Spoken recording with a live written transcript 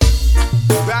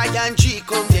Bryan G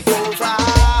come take over.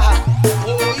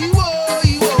 Oh, you, oh,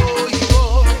 you, oh, you,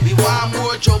 oh. We want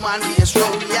more drum and bass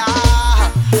round, yeah.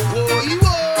 Oh, you,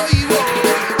 oh, you,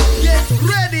 oh, you. Get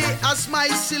ready as my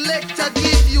selector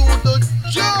give you the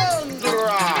jungle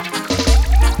rock.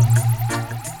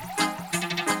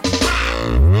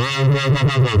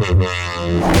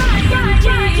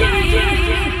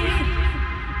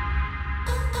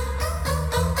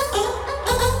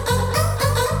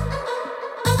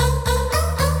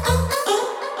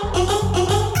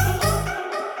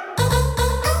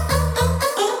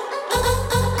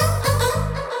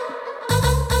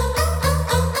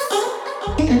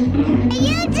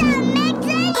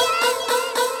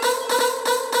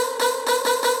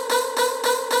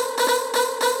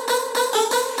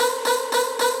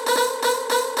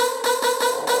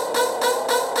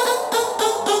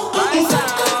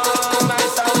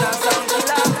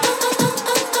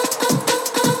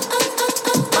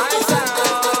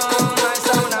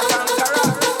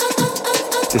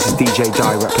 DJ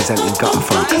Dye representing Gutter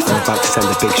Funk. I'm about to send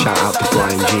a big shout out to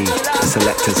Bryan G, the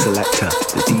selector,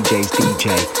 the DJ's DJ,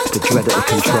 the dread at the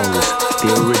controls, the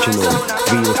original,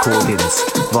 re-recordings,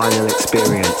 vinyl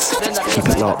experience. Keep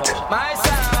it locked.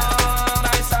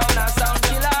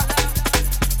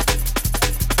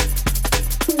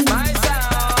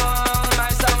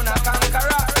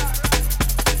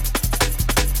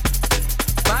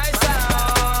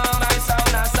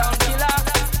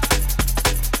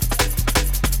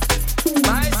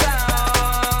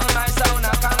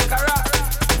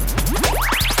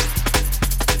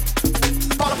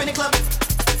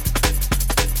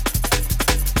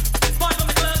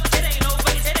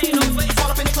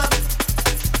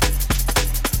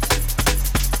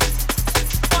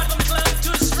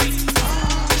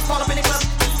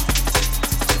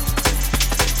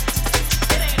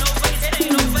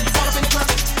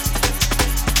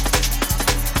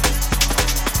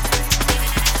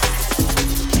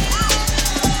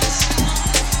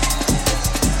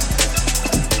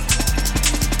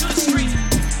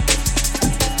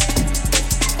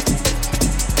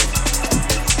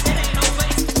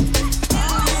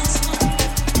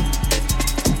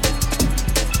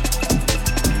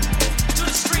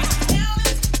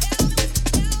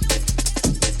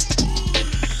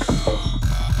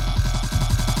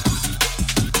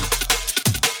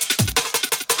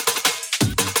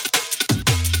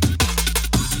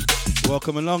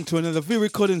 Welcome along to another V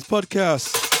Recordings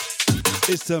podcast.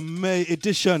 It's the May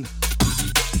edition.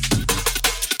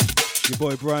 Your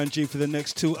boy Bryan G for the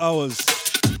next 2 hours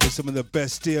with some of the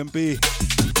best D&B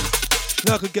that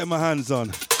I could get my hands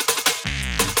on.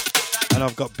 And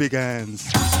I've got big hands.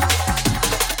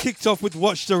 Kicked off with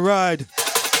Watch the Ride.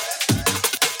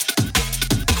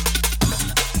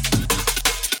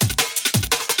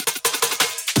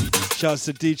 Shouts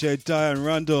to DJ Dye and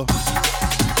Randall.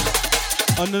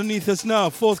 Underneath us now,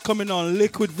 forthcoming on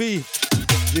Liquid V.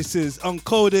 This is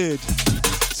Uncoded.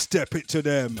 Step it to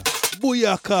them.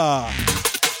 Booyaka!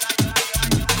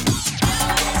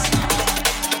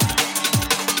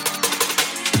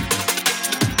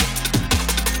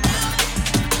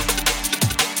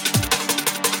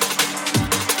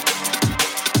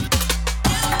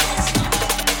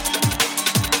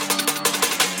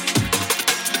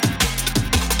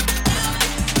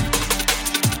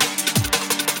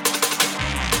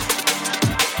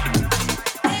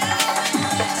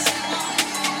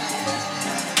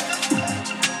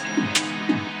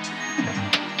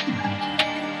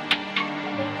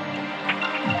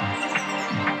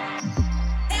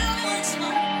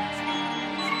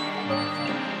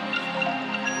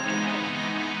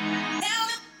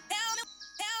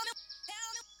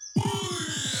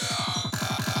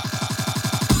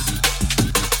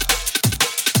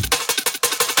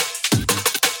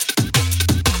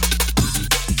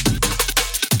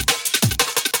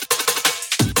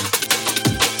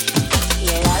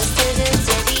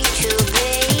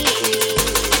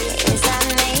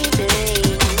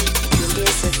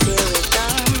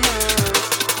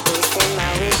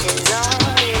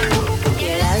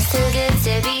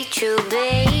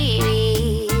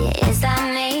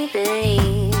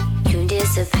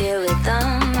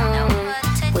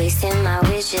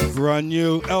 Brand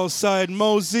new L-Side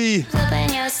Mosey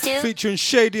featuring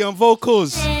Shady on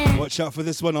vocals. Watch out for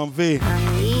this one on V.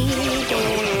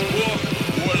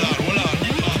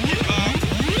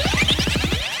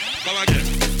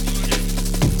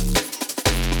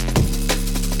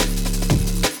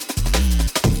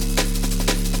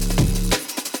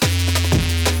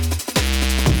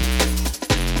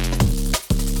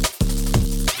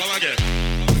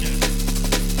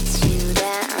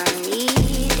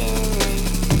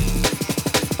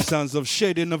 Sounds of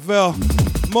Shady Novell,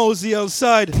 Mosey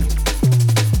outside.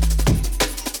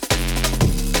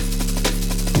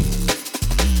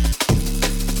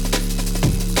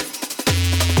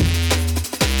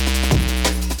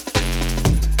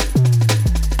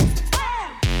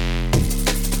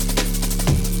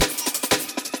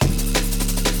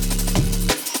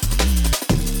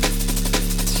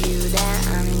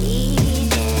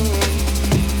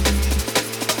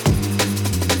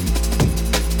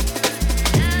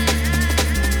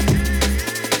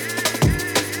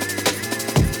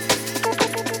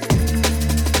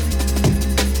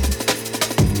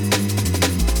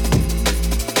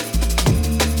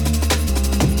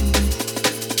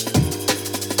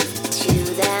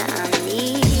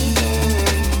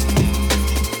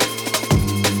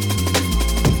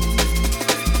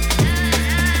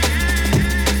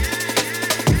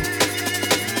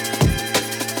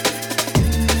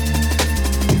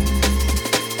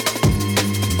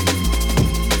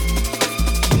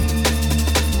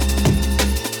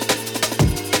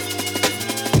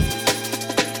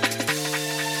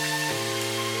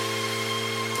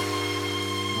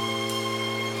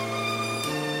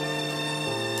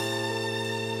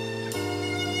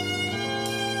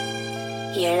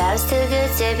 Your love's too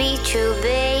good to be true,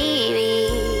 baby.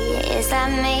 It's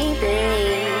like maybe.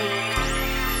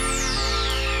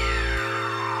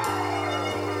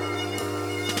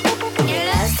 Your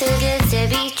love's too good to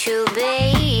be true,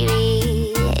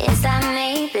 baby. It's like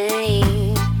maybe.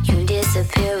 You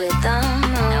disappear with the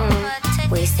moon,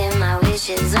 wasting my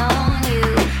wishes on you.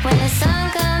 When the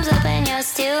sun comes up and you're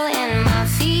still in my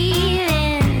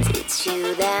feelings, it's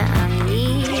you that I'm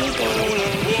needing.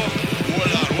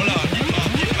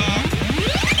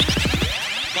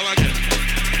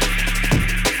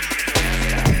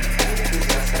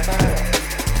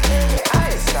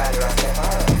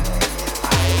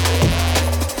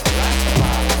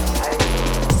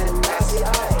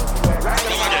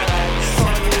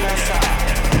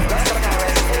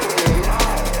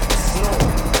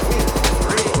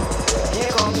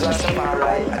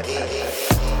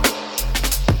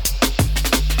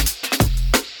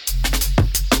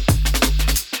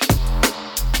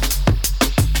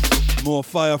 More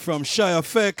fire from Shy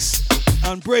Effects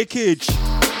and Breakage.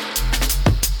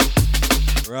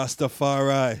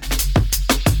 Rastafari.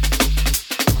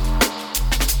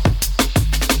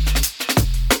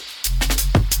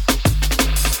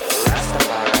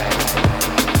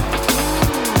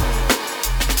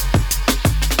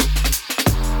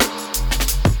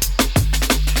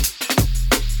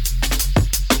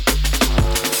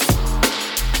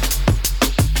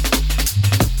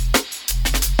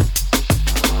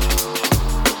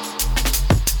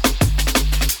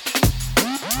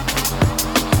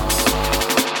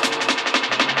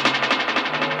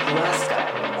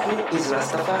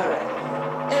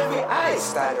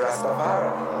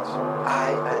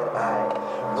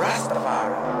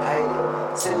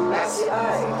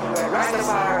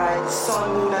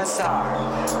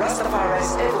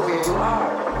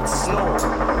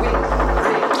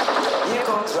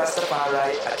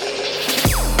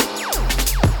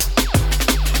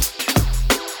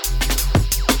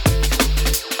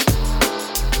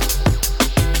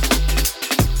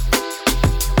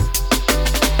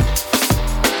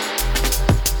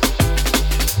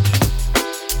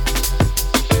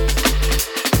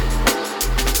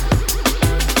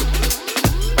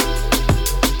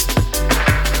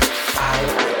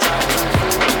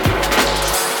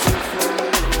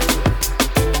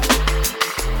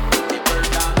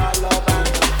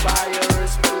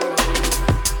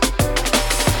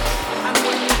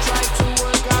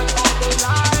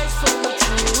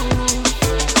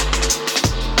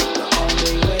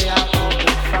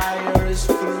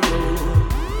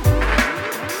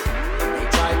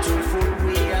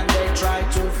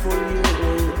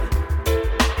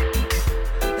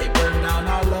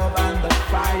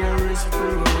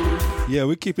 Yeah,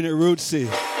 we're keeping it rootsy.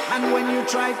 And when you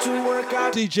try to work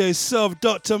out DJ Sub,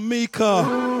 Dr. Mika,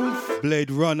 Blade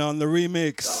Runner on the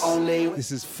remix.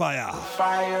 This is Fire.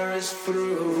 Fire is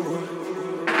through.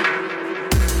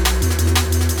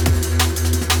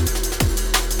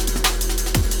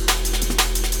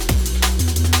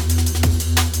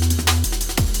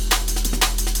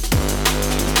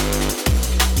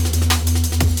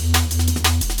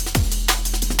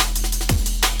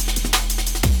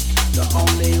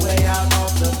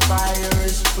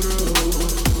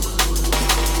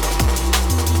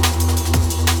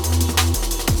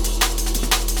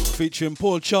 Featuring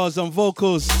Paul Charles on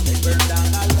vocals.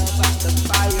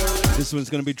 This one's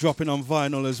going to be dropping on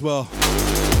vinyl as well.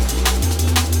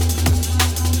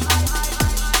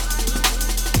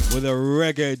 With a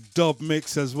reggae dub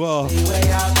mix as well.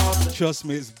 Trust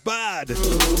me, it's bad.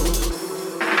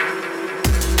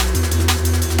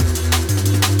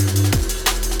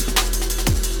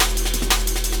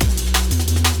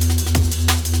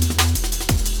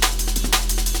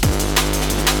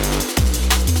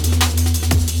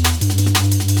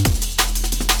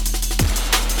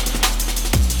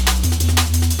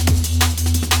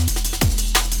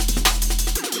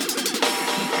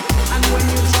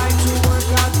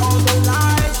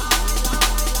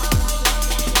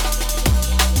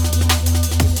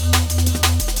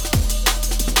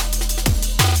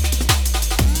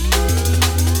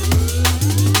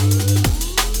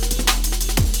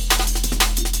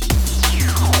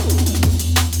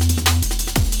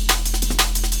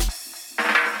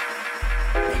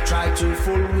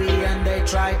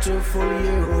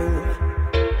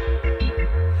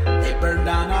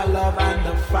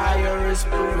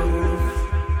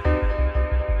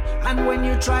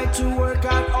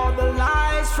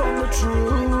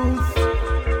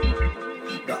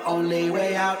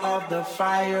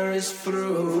 Fire is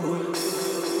through.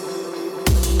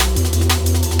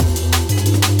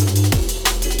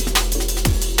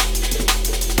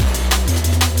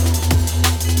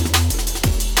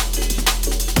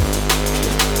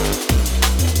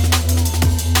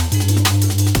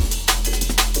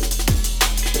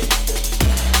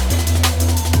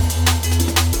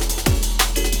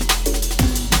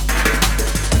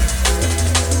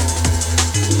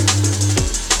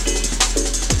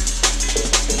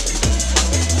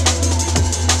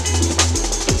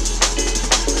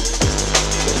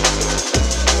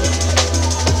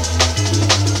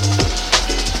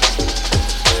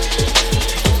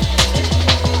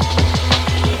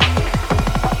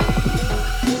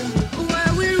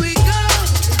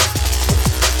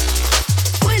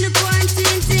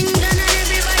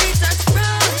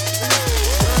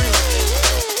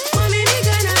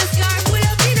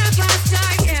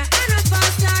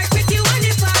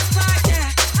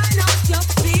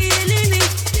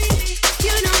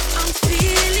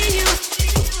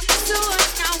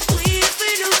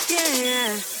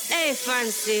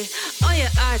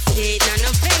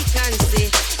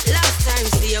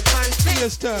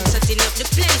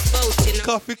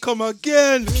 Coffee come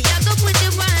again.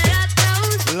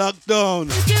 Lockdown.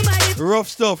 Rough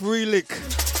stuff, relic.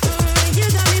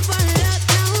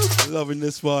 Loving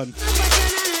this one.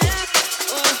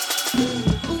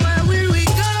 Where will we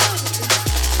go?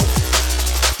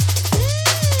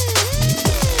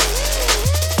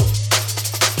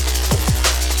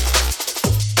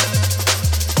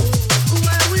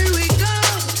 Where will we go?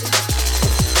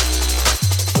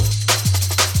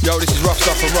 Yo, this is Rough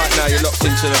Stuff, and right now you're locked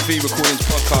into the V Recordings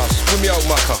podcast with me old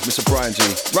mucker, Mr. Bryan G.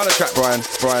 Run a track, Bryan.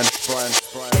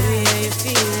 Baby, how you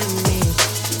feeling me?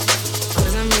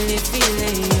 'Cause I'm really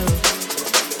feeling you.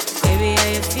 Baby, how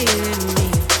you feeling me?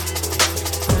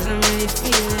 'Cause I'm really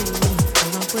feeling you. I'm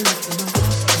gonna pull up to my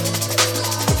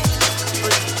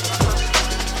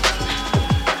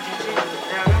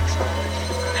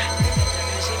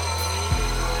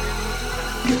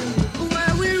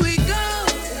Where will we go?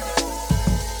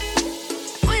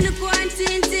 When the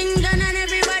quarantine thing done and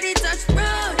everybody touch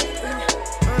road.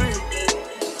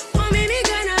 Mommy, me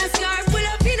gonna start, pull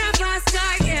up in a fast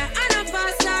car, yeah. And a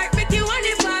fast start, make you want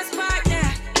the fast part,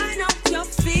 yeah. I know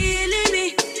you're feeling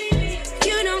me.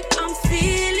 You know I'm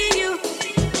feeling you.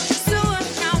 So up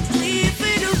now, we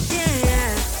do,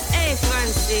 yeah. Hey,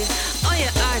 fancy, oh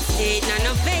your heart state, now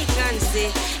no vacancy.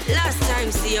 Last time,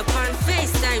 see you on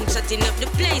FaceTime, chatting up the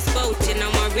place, bout you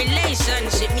know my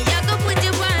relationship. Me, I go put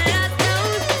you on lockdown.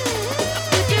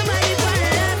 Put your body on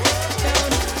lockdown.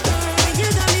 You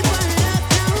got me on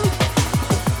lockdown.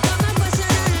 Come and push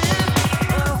it on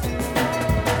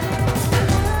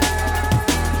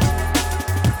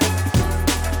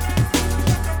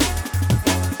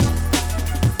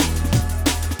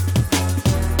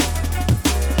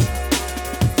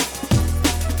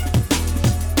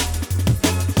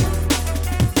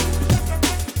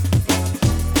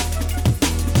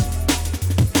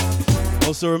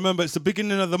Also remember, it's the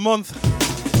beginning of the month,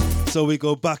 so we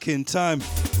go back in time.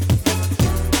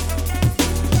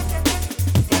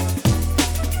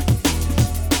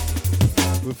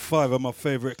 With 5 of my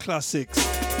favorite classics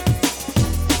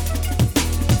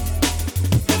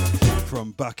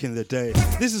from back in the day.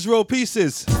 This is Roll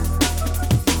Pieces.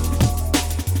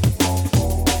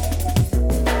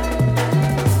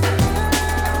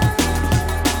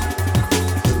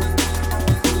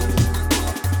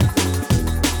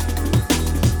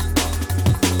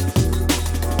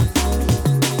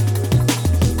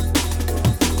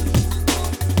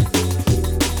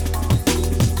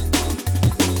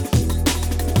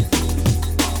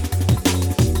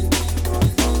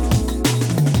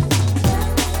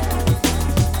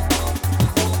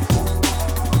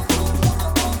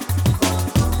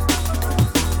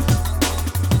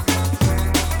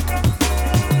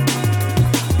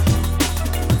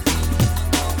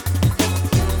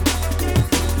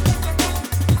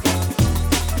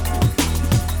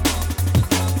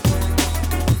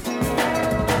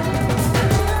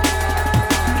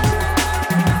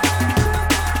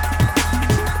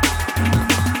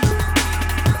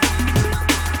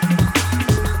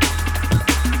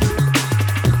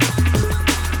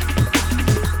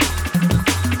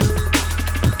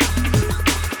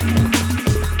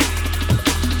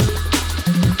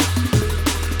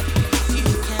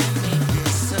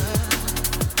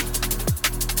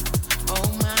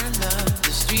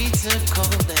 streets are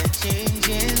cold, they're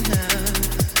changing us.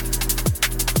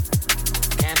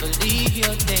 Can't believe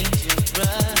you're dangerous.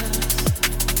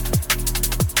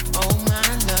 Oh my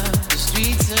love, the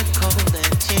streets are cold,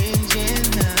 they're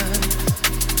changing us.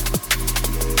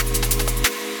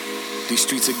 These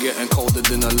streets are getting colder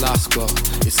than Alaska.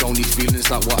 It's only feelings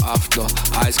like we're after.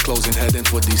 Eyes closing, heading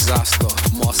for disaster.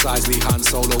 Mos Eisley, Han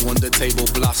Solo on the table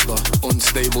blaster.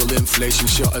 Unstable inflation,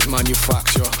 shutters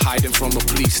manufacture. Hiding from a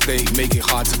police state, make it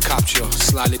hard to capture.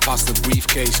 Slightly past the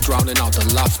briefcase, drowning out the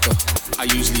laughter. I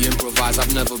usually improvise,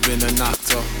 I've never been an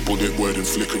actor. Bullet word and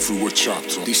flicking through a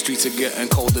chapter. These streets are getting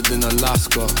colder than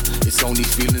Alaska. It's only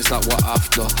feelings that we're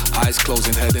after. Eyes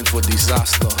closing, heading for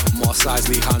disaster. Mos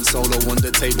Eisley, Han Solo on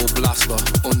the table blaster.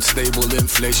 Unstable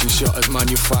inflation, shutters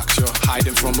manufacture.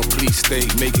 Hiding from a police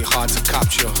state, make it hard to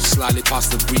capture. Slightly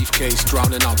past the briefcase,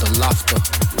 drowning out the laughter.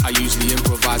 I usually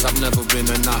improvise, I've never been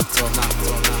an actor.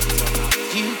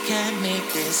 You can't make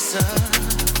this up.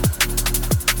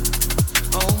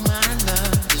 Oh my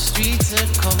love, the streets are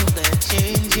cold, they're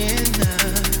changing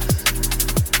us.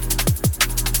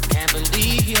 Can't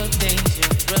believe you're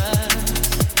dangerous.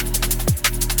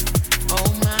 Oh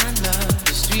my love,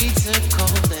 the streets are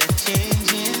cold, they're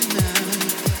changing us.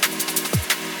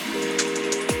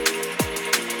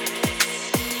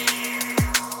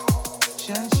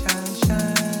 Shine, shine,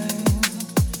 shine.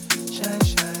 Shine,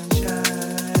 shine,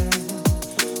 shine.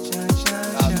 Shine, shine,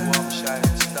 shine.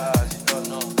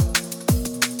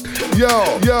 Yo,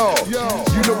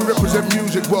 you know we represent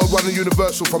music worldwide and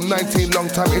universal from 19 long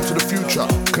time into the future.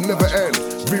 Can never end.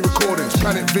 Re-recordings,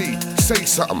 Planet V. Say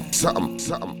something.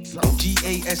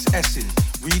 GASSing,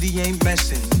 really ain't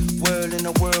messing. World in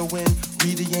a whirlwind,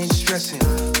 really ain't stressing.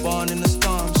 Born in a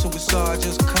storm, so it's all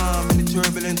just calm. In the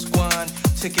turbulence, gone,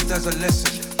 take it as a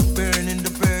lesson. Burning the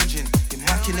virgin,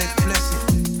 immaculate blessing.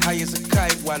 High as a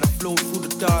kite while I float through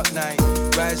the dark night.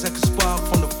 Rise like a spark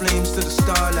from the flames to the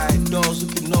starlight. Doors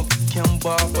looking up, can't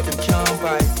bar, but them can't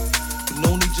bite. Can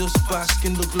only just bask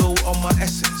in the glow of my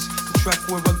essence. The track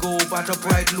where I go by the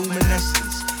bright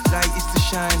luminescence. Light is to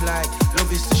shine like,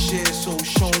 love is to share. So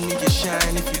show me your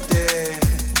shine if you're there.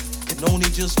 Can only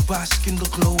just bask in the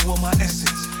glow of my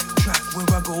essence. Track where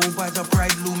I go by the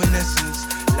bright luminescence.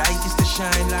 Light is to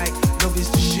shine like, love is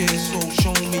to share. So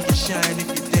show me your shine if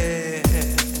you're there.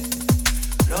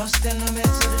 Lost in the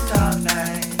midst of the dark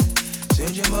night.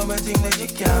 Searching for a thing that you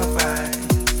can't find.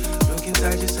 Look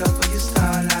inside yourself for your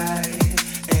starlight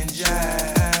and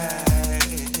shine.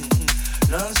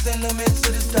 Lost in the midst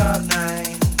of this dark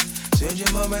night. Searching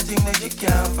for a thing that you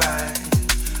can't find.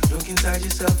 Look inside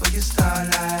yourself for your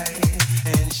starlight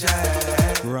and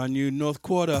shine. Brand new North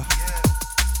Quarter.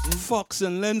 Fox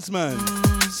and Lensman.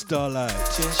 Starlight.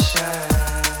 Just shine.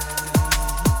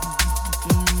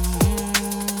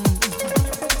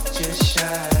 Just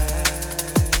shine.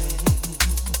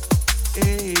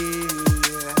 Hey,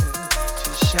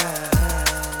 just shine.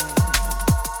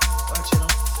 Watch it on.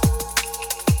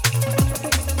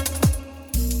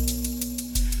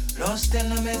 Lost in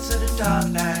the midst of the dark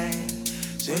night.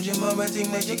 Searching for a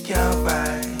thing that you can't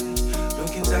find.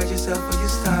 Look inside yourself for your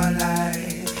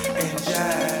starlight and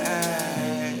shine.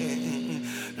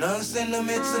 Lost in the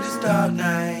midst of this dark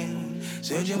night.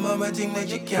 Searching for a thing that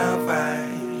you can't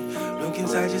find. Look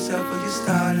inside yourself for your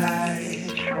starlight.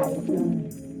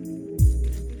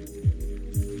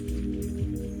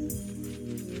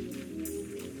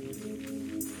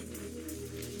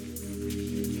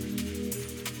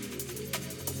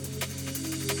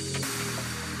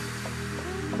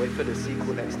 Wait for the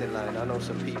sequel next in line. I know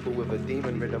some people with a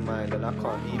demon-ridden mind, and I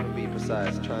can't even be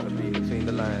precise. Trying to read between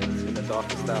the lines. In the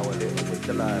darkest hour, lit with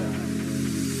the light.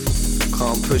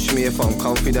 Can't push me if I'm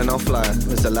comfy, then I'll fly.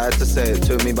 It's a lie to say it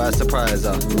took me by surprise.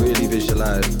 I really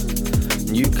visualize.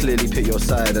 You clearly pick your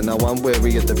side, and now I'm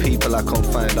wary of the people I can't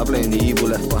find. I blame the evil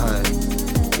left behind.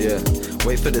 Yeah.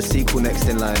 Wait for the sequel next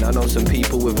in line. I know some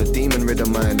people with a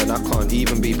demon-ridden mind, and I can't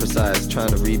even be precise. Trying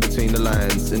to read between the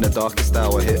lines. In the darkest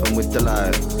hour, hit them with the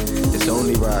light. It's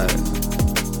only right.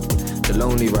 The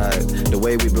lonely ride. The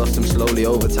way we blossom slowly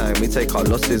over time. We take our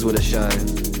losses with a shine.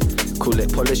 Call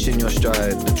it polishing your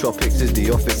stride. The tropics is the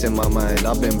office in my mind.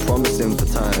 I've been promising for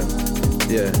time.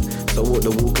 Yeah. So walk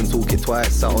the walk and talk it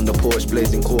twice. Sat on the porch,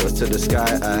 blazing quarters to the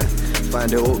sky. I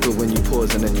find it awkward when you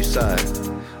pause and then you sigh.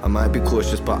 I might be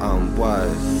cautious, but I'm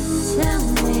wise. Tell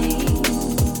me,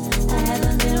 I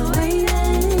haven't been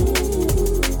waiting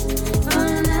for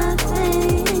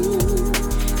nothing.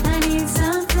 I need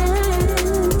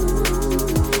something.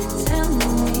 Tell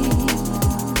me,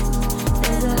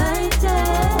 there's a light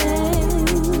there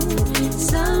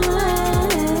somewhere.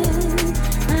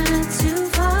 I'm not too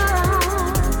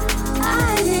far. I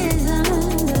need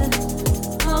under.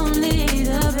 Oh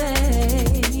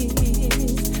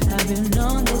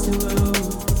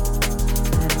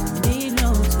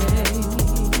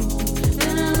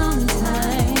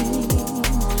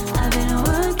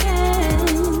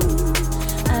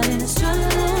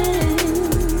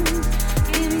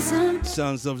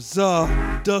sounds of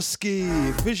Za, Dusky,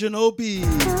 Vision OB,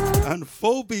 and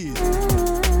Phoebe.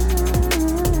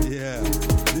 Yeah,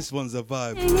 this one's a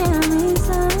vibe.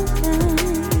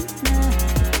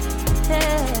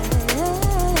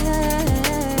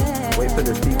 Wait for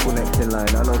the sequel next in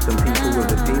line. I know some people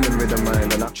with a demon rhythm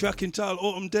mind, and I track entitled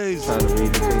Autumn Days. Sound of me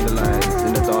between the lines.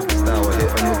 In the darkest hour,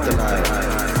 hit them with the light.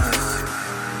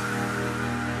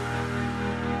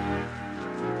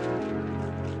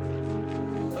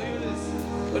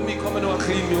 When we come into a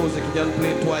clean music, you can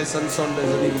play it twice on Sundays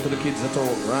and even to the kids at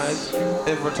home, right?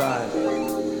 Every time.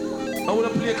 I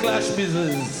want to play Clash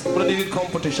Business, but I needed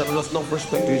competition and just enough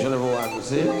respect to each and everyone,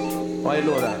 see? Why you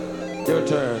know that? Your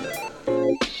turn.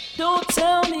 Don't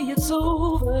tell me it's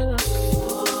over.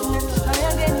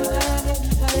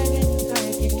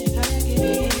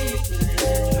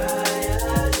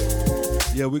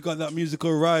 Yeah, we got that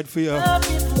musical ride for you.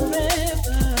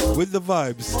 With the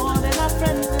vibes.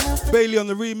 Bailey on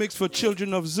the remix for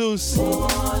Children of Zeus.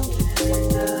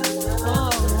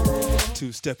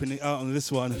 Two-stepping it out on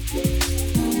this one.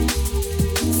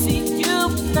 See, you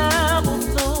now will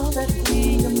know that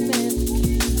we are meant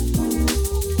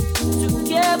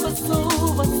together, so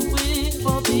what's with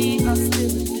for the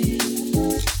hostility?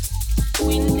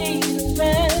 We need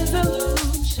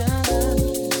resolution.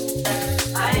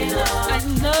 I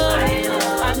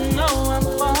know I'm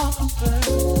far from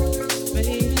perfect,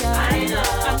 baby. I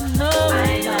know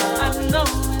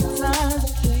it's hard to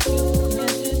take you for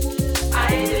granted.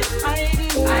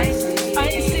 I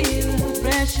see the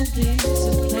pressure this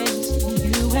is placed on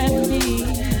you and me.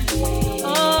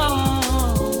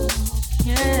 Oh,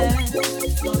 yeah.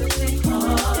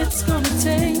 It's gonna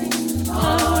take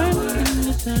hard work and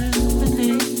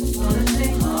determination.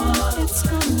 It's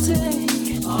gonna take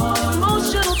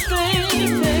emotional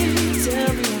pain, baby.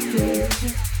 Tell me I feel.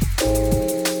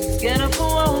 Get up and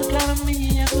walk out of me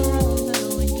after all that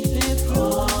we've been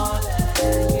through.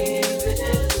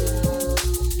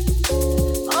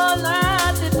 All I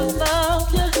did was love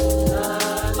you,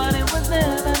 but it was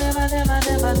never enough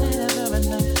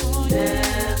for you.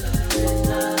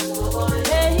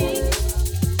 Hey,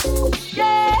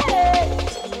 yeah.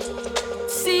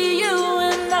 See, you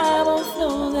and I both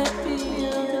know that we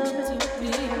are meant to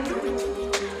be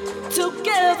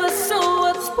together. So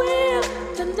what's with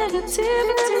the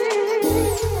negativity?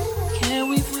 Can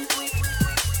we?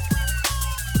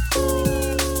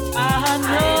 I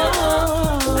know.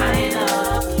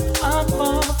 I'm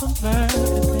far from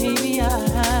perfect, baby. I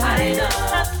know.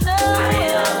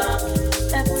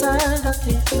 At times I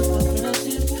think you were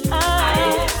granted. I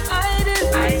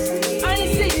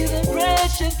see the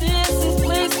pressure this is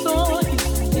placed on you.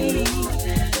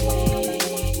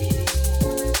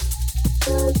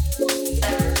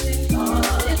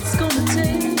 It's gonna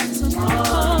take some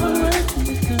hard work to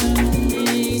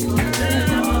determination.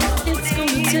 It's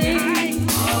gonna take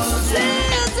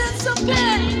tears and some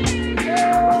pain.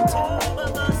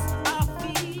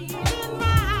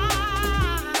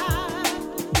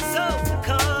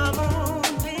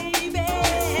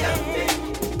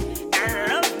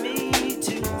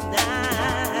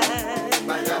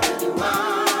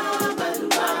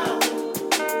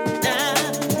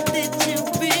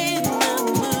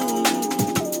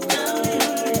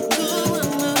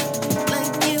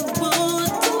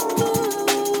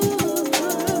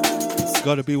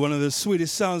 Gotta be one of the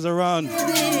sweetest sounds around at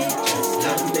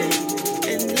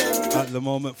the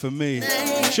moment for me.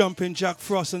 Jumping Jack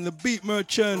Frost and the Beat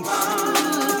Merchants.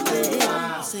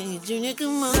 Say, Junior,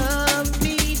 come on. Love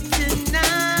me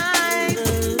tonight.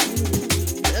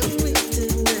 Love me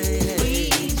tonight.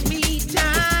 Please me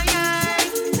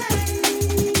tight.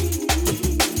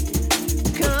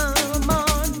 Come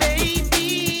on,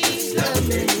 baby. Love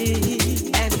me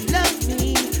and love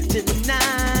me tonight.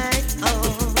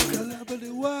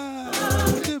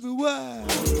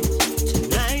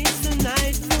 Tonight's the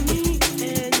night for me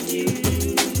and you.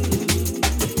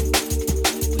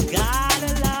 We got a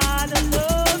lot of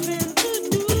loving to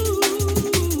do.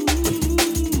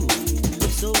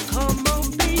 So come on,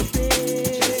 baby.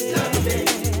 Just love me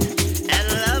and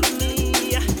love me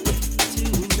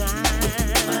tonight.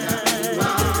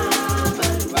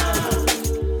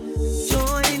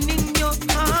 Joining your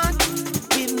heart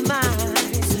with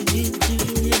mine. So you do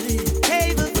it. Hey,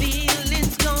 the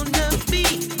feeling's gonna be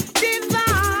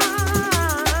divine.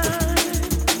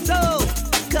 So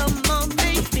come on,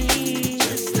 baby.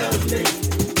 Just love me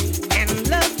and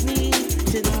love me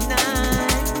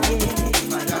tonight. Yeah.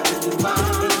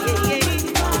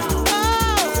 Oh,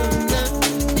 love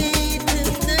me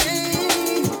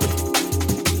tonight.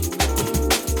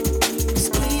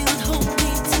 Squeeze, hold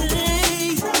me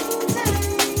tight.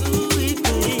 Ooh,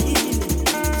 baby.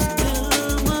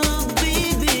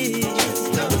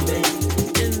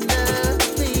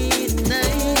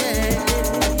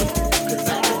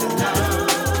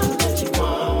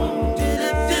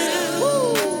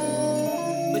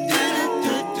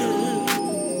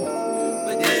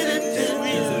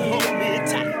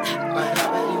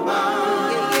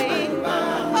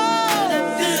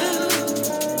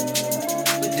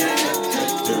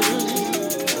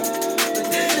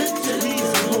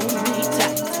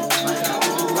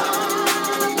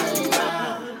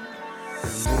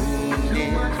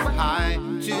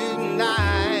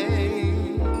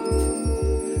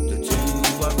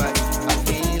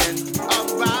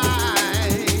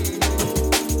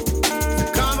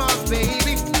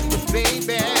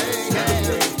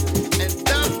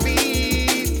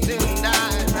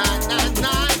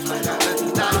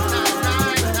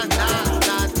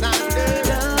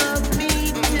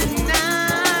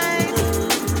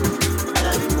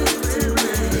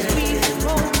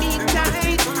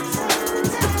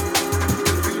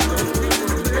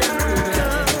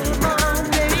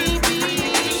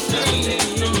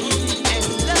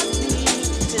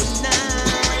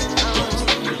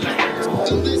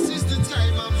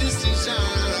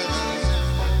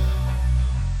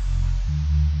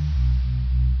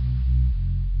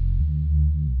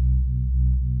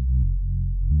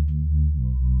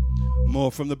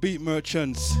 More from the Beat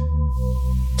Merchants.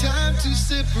 Time to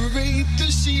separate the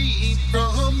sheep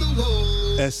from the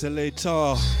wolves. SLA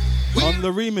Tar on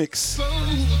the remix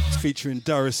featuring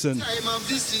Darrison. Time of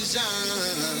decision.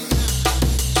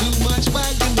 Too much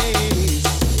wagonage,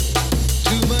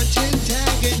 too much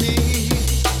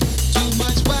antagonist, too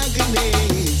much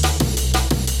wagonage,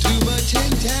 too much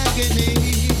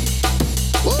antagonist.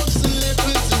 Wolves and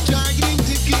leopards are trying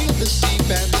to kill the sheep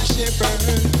and the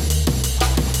shepherd.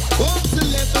 Wolves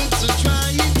and leopards are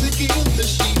trying to kill the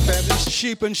sheep and the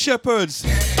sheep and shepherds.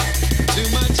 Too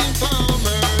much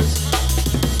informers,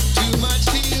 too much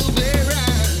field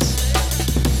bearers,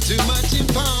 too much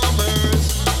informers,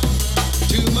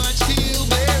 too much field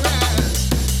bearers.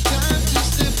 Time to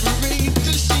separate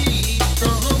the sheep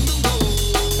from the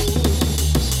wolves.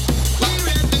 We're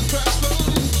at the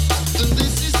crossroads, so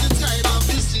this is the time of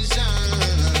decision.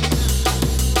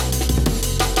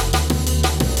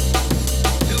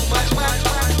 Too much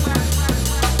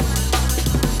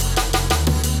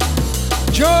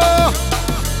Joe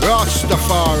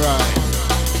Rastafari.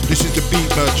 This is the Beat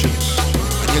Merchants,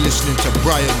 and you're listening to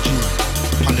Bryan G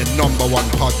on the #1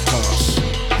 podcast,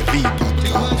 the V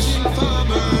Podcast.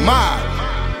 Mad.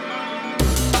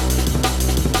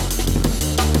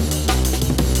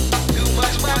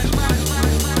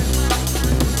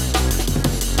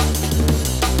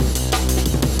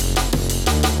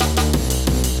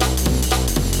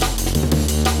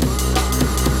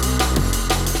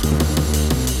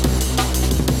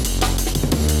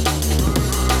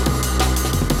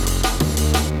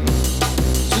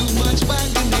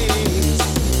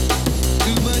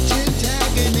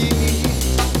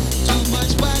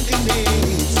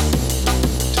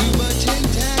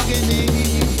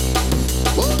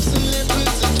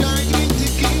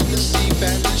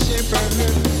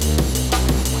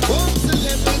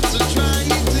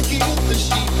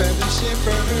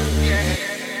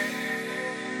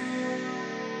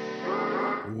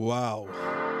 Wow.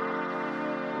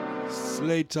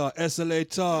 Slater, SLA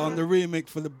Tar on the remix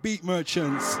for the Beat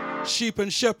Merchants. Sheep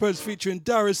and Shepherds featuring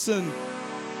Darrison.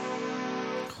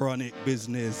 Chronic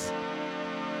Business.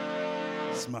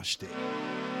 Smashed it.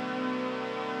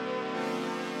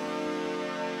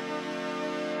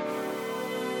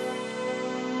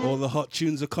 All the hot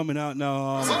tunes are coming out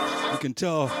now. You can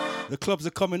tell the clubs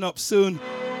are coming up soon.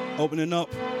 Opening up.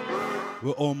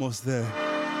 We're almost there.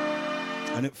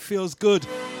 And it feels good.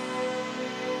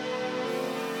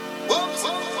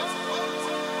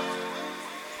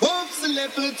 Wolves and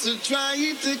leopards are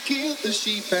trying to kill the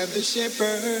sheep and the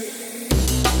shepherd.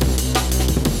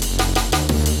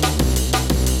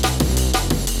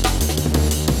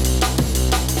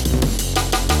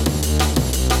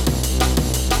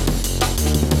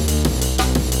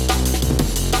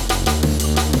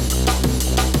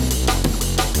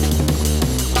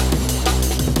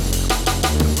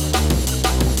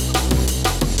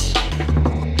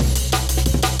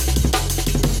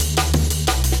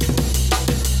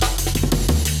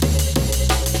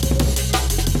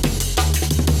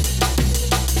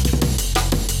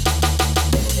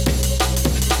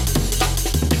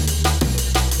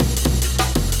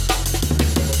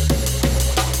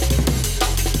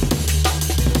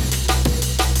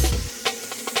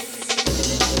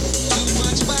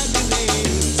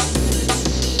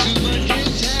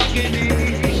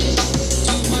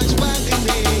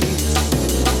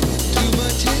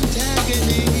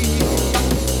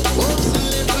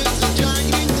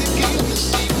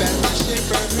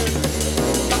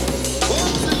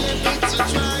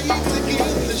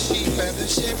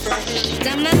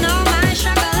 Them to know my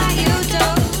struggle like you do.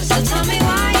 So tell me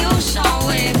why you so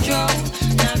withdraw.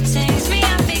 Enough things me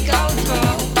have to go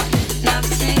through. Enough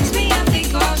things me have to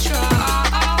go through.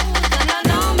 Them to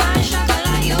know my struggle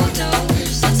like you do.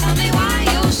 So tell me why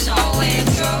you so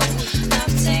withdraw.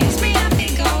 Enough things me have to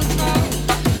go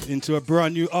through. Into a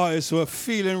brand new artist we're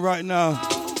feeling right now.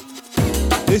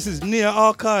 This is Near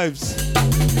Archives.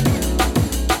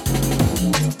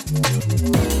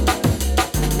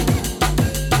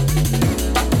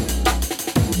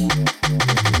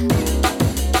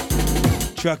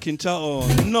 Track entitled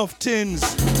Enough Tins.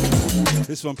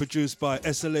 This one produced by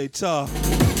SLA Tar.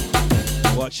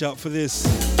 Watch out for this.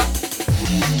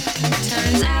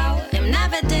 Turns out him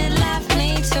never did love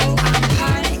me too. I'm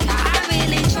hurt. I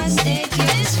really trusted you.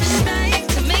 Disrespect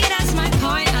to me, that's my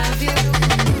point of view.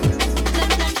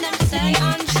 Them say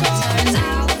untrue. Turns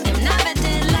out him never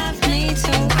did love me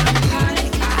too. I'm hurt.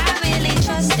 I really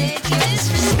trusted you.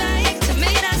 Disrespect to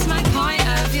me, that's my point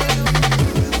of view.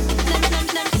 Them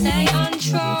say untrue.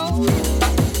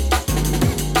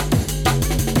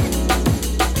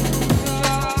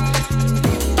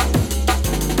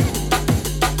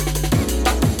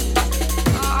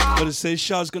 Gotta say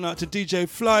shouts going out to DJ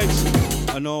Flight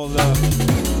and all the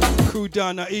crew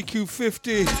down at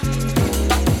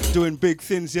EQ50 doing big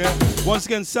things, yeah? Once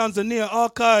again, Sounds of Near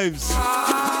Archives.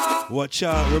 Watch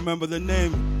out, remember the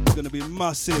name, it's gonna be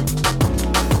massive.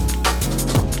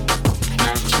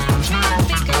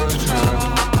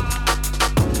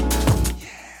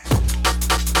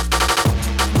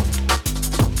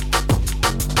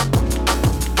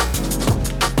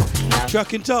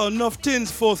 Track entitled Enough Tins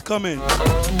forthcoming.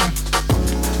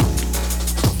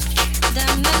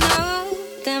 Them no know,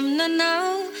 them no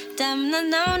know, them no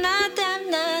know, not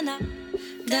them no know.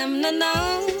 Them no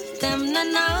know, them no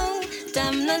know,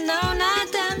 them no know,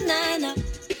 not them no know.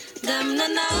 Them no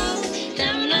know,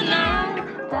 them no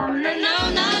know, them no know,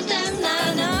 not them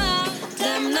no know.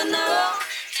 Them no know,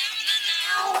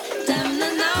 them no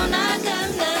know, not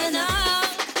them no know.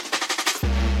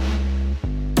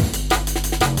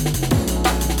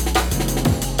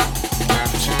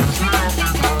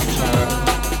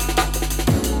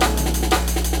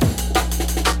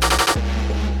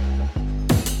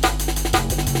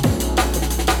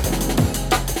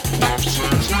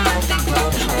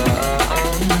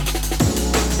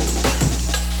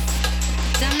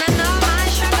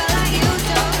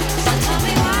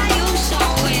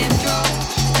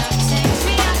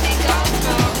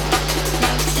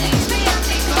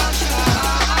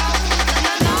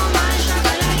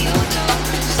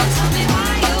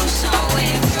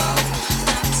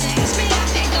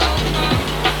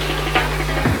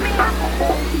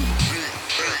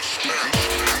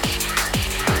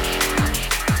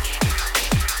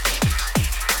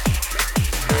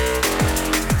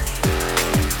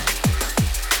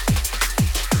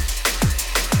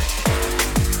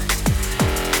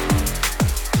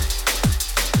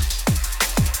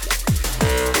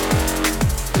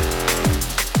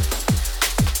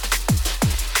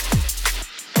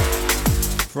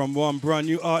 From one brand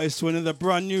new artist to another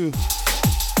brand new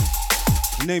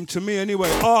name to me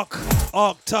anyway.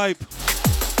 Archetype.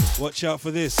 Watch out for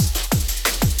this.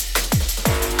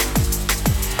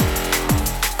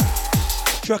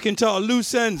 Track entitled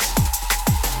Loose Ends.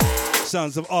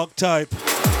 Sounds of Archetype.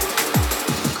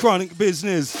 Chronic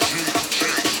Business.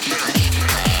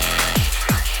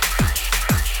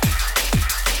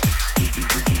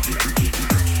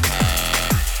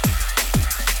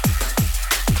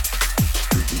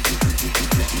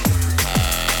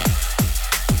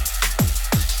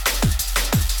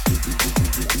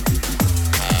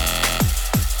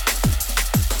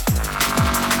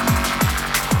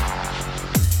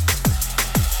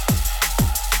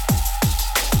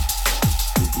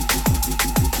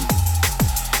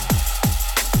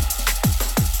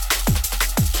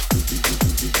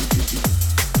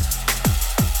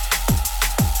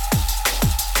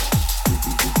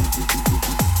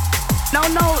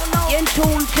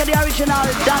 The original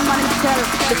Dan Man himself,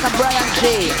 Mr. Bryan G.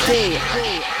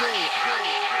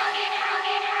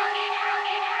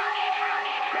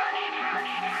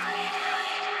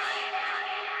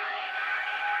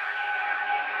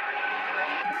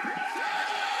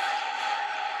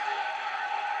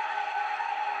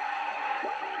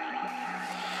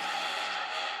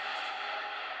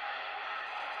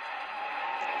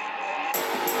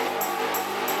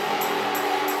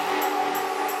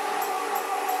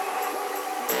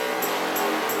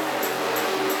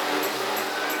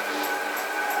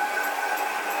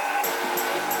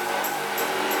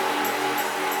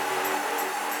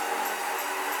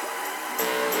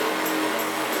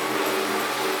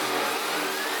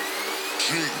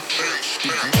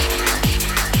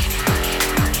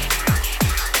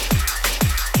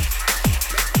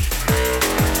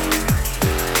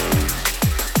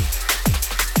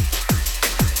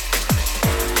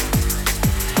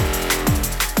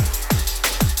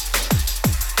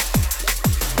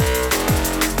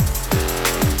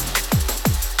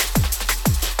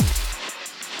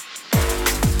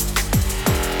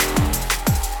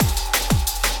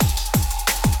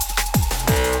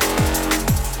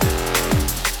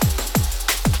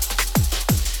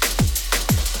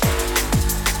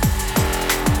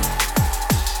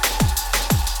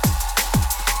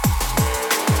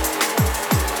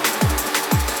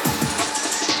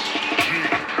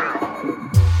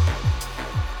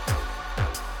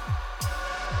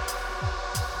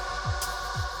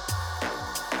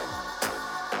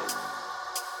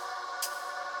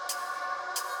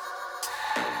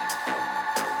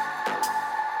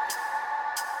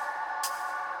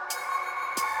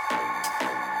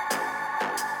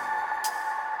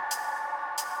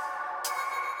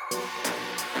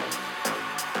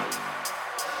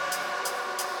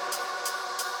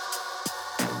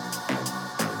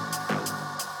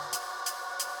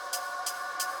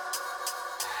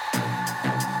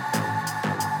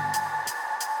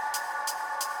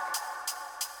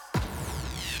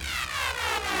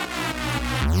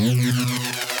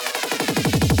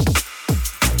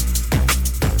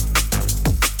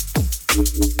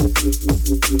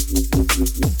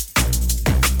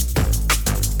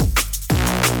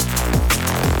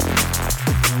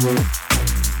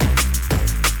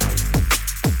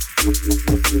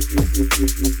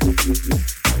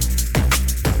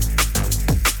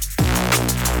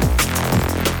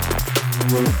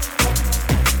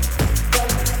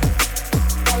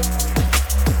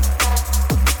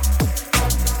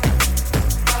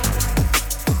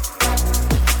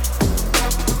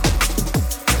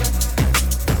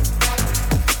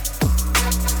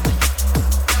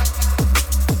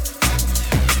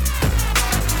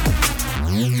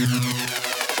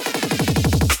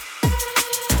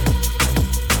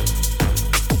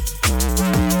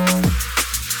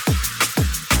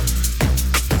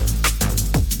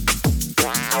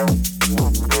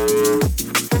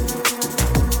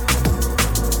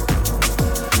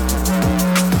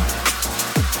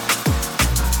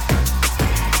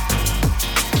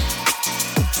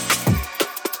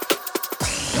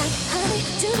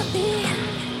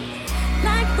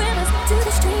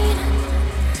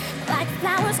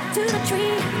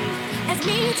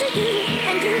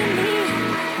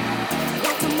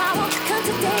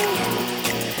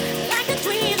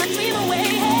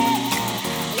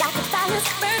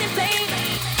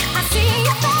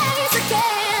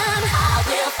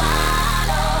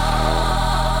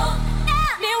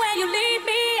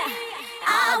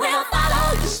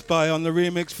 On the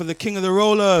remix for the King of the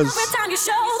Rollers. Every time you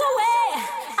show the way,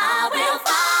 I will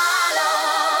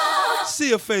follow. See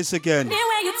your face again.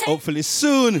 Hopefully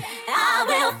soon.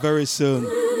 Very soon.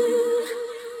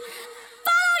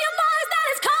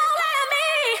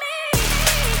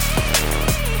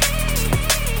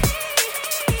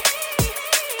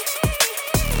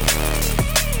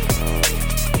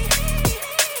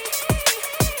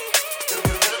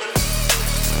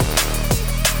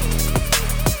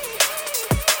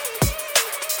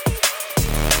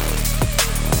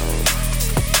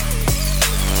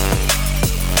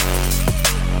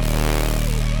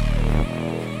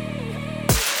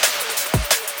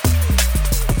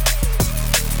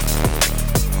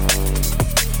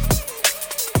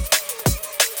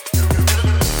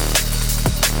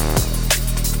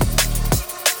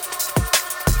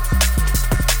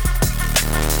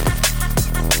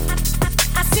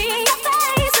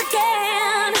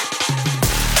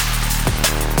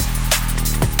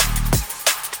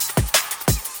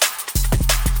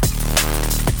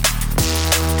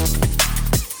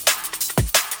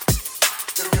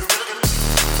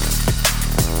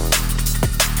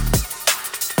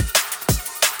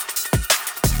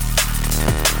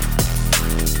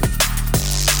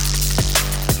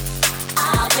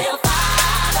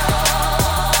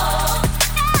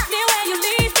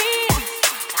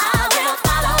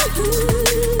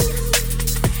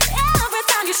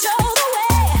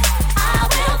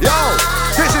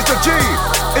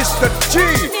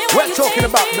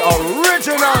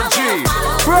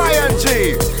 Bryan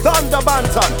G, Thunder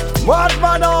Banton,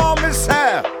 Madman Arm is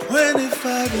here.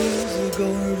 25 years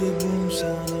ago, the boom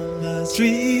sound on my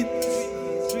street.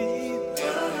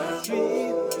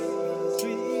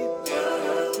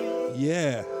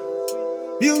 Yeah.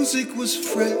 Music was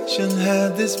fresh and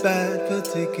had this bad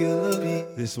particular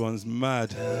beat. This one's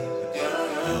mad.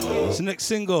 It's the next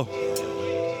single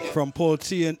from Paul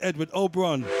T and Edward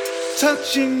O'Brien.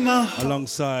 Touching my heart.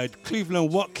 Alongside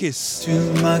Cleveland Watkins.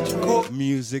 Too much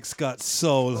Music's got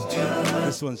soul.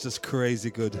 This one's just crazy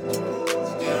good.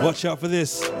 Watch out for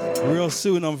this. Real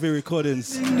soon on V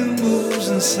Recordings. New moves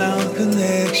and sound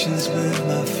connections with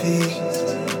my feet.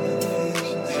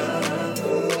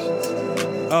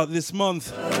 Out this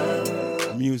month.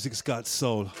 Music's got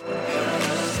soul.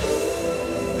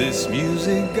 This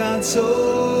music got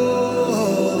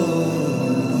soul.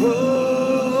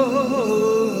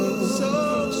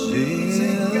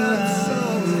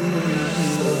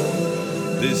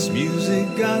 This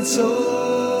music got soul.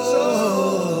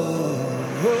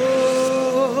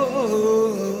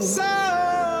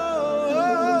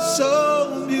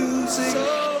 Soul music.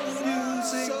 Soul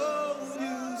music.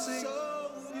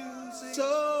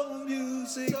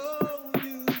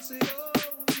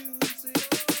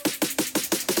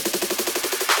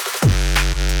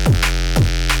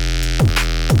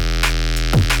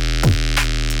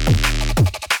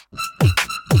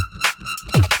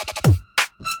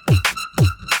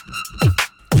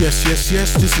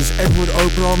 Yes, this is Edward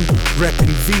O'Brien,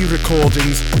 repping V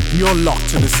Recordings. You're locked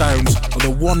to the sounds of the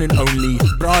one and only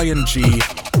Bryan G.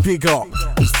 Big up,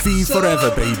 it's V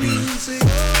forever, baby.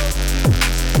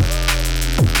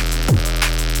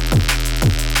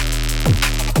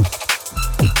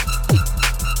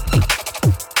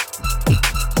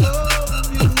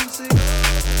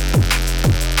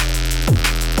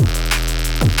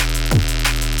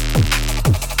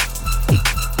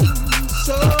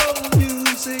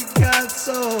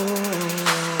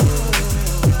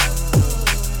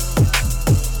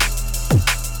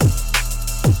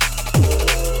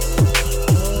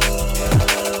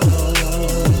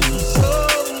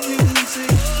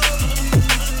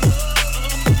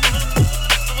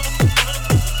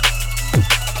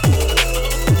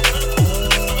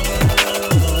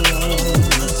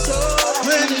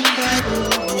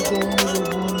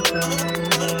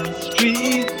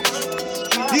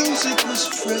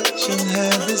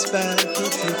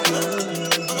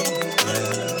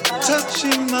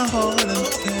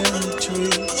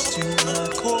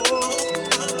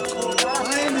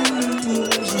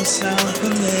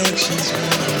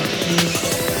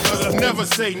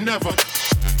 never say never.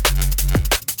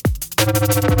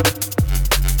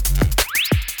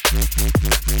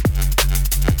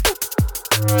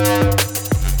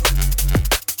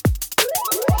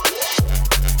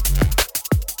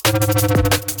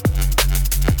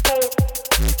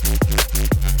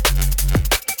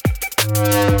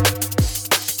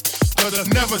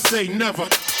 Never say never.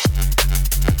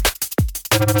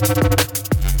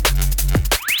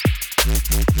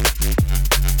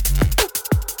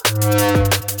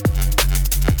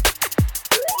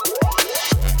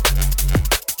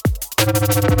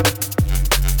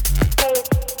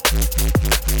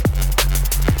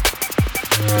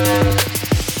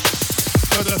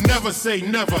 Never say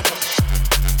never.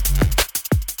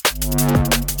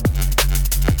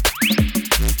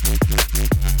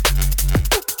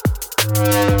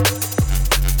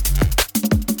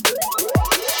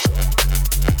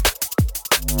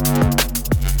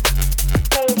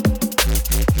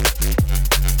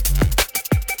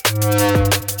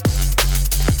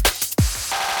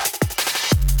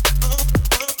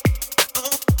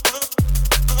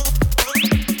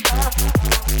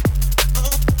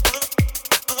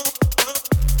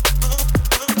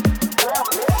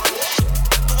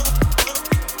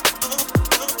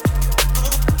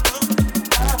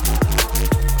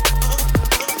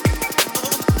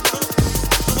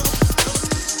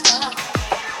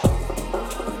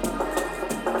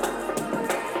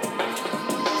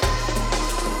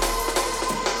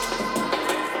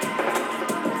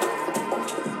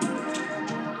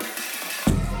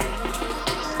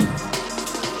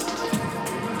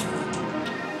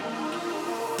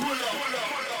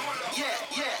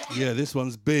 Yeah, this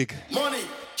one's big. Money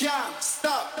can't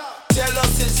stop.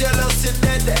 Jealousy,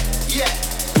 dead. Yeah,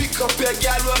 pick up your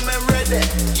girl when I'm ready.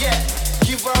 Yeah,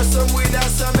 give her some weed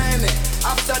and some money.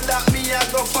 After that, me I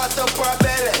go fat up her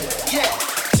belly. Yeah,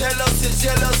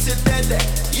 jealousy, dead.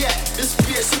 Yeah, the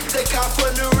spaceship take off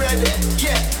when you ready.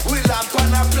 Yeah, we land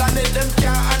on a planet, them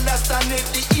can't understand it.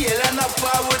 The alien up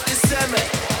power with the semi.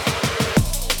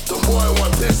 The boy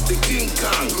want test the King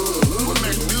Kong. We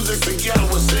make music, the girl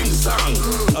will sing song.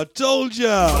 I told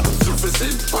ya.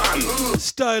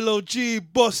 Stylo G,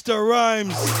 Busta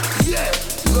Rhymes. Yeah,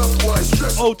 love boy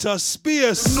stress. Outer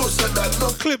Space. No, said that no.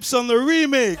 Clips on the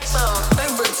remix.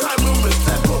 Every time we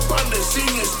step up on the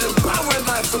scene, it's the power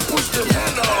knife to push them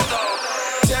head off.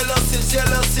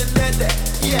 Jealousy, dead.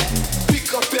 Yeah,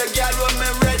 pick up your girl when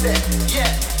I'm ready.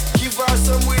 Yeah, give her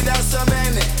some weed and some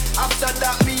money. After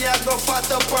that, me I go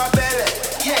fat up her belly.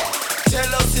 Yeah,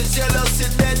 jealousy,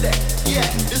 dead. Yeah,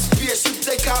 the spaceship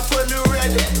take off when you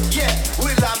ready. Yeah,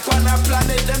 we land on a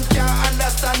planet, them can't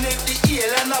understand it. The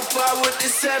alien up power with the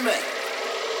semi.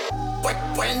 But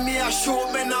when me a show,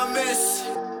 me no miss.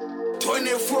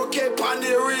 24K on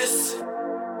the wrist.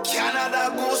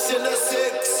 Canada goes in the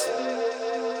 6.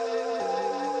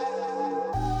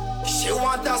 She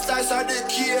want a slice of the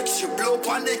cake. She blow up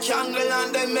on the candle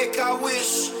and then make a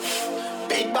wish.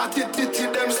 Big body titty,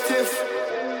 them stiff.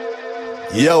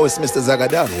 Yo, it's Mr.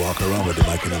 Zagadan. Walk around with the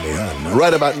mic in my hand.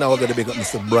 Right about now, we're going to pick up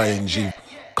Mr. Bryan G.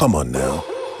 Come on now,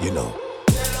 you know.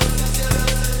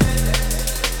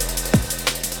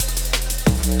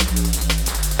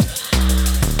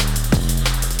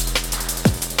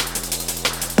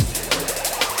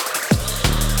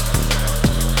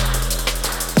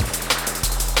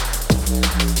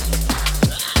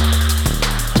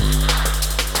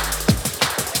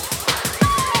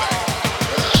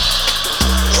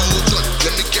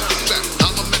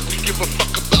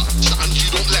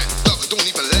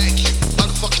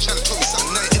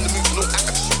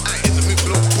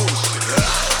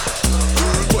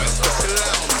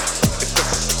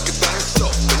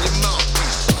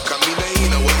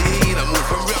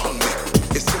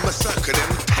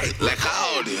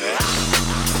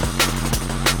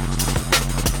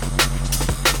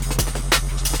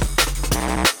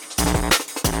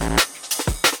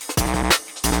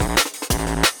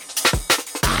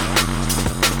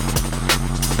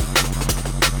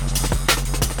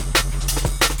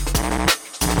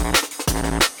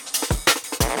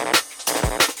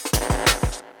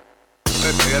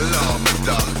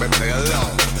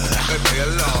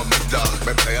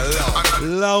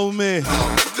 Allow me.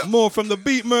 More from the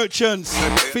Beat Merchants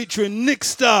featuring Nick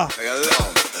Star.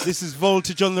 This is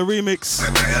Voltage on the remix.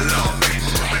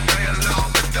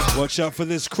 Watch out for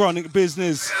this chronic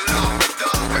business.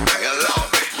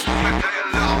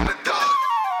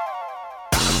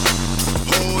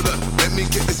 Hold up, let me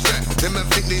get this back. Them I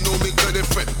think they know me good and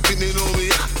friend. Think they know me,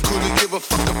 I couldn't give a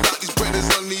fuck about these brothers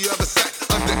on the other side.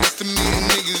 Underestimating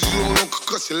niggas, you don't know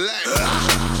cause you like.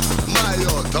 My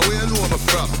yard, the way I know I'm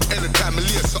from. Anytime I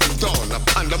lay something down, I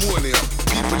pandemonium.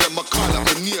 People them a call up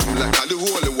my name like I'm the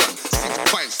holy one. 6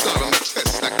 pints star on my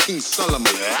chest like King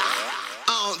Solomon. I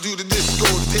don't do the disco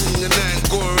thing and I ain't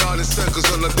go around in circles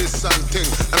on the this and thing.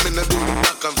 I mean I do the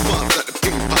back and forth like the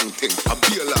ping pong thing. I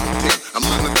be a long thing. I'm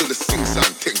gonna do the sing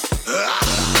song thing.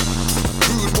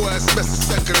 Rude boy, I spend a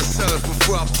second of self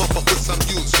before I pop up with some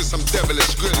youths with some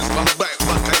devilish grills. My back,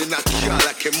 I did not care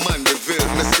like a Mandeville.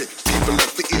 Me say, people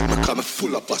love to eat me come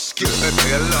full up of skill. Me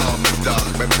play along, me dog,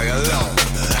 me play along.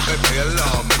 Me play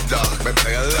along, me dog, me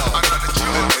play along. Me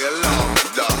play along, me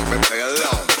dog, me play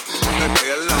along. Me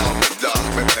play along, me dog,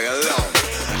 me play along.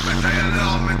 Me play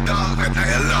along, me dog, me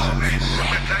play along. Me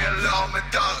play along, me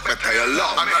dog, me play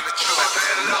along. Me play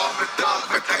along, me dog,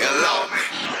 me play along. Me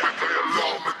play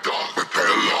along, me dog, me play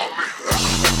along.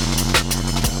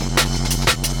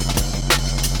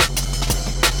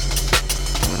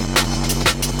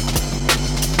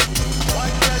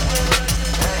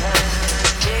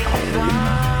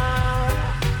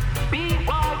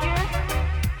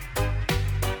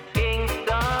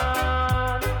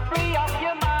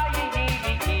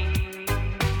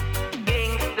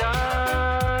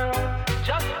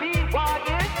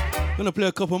 Gonna play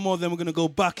a couple more, then we're gonna go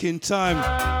back in time.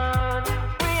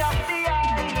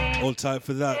 Hold tight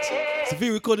for that. It's the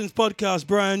V Recordings Podcast,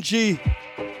 Bryan G.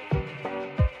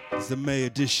 It's the May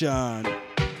edition.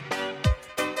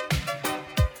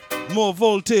 More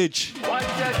voltage.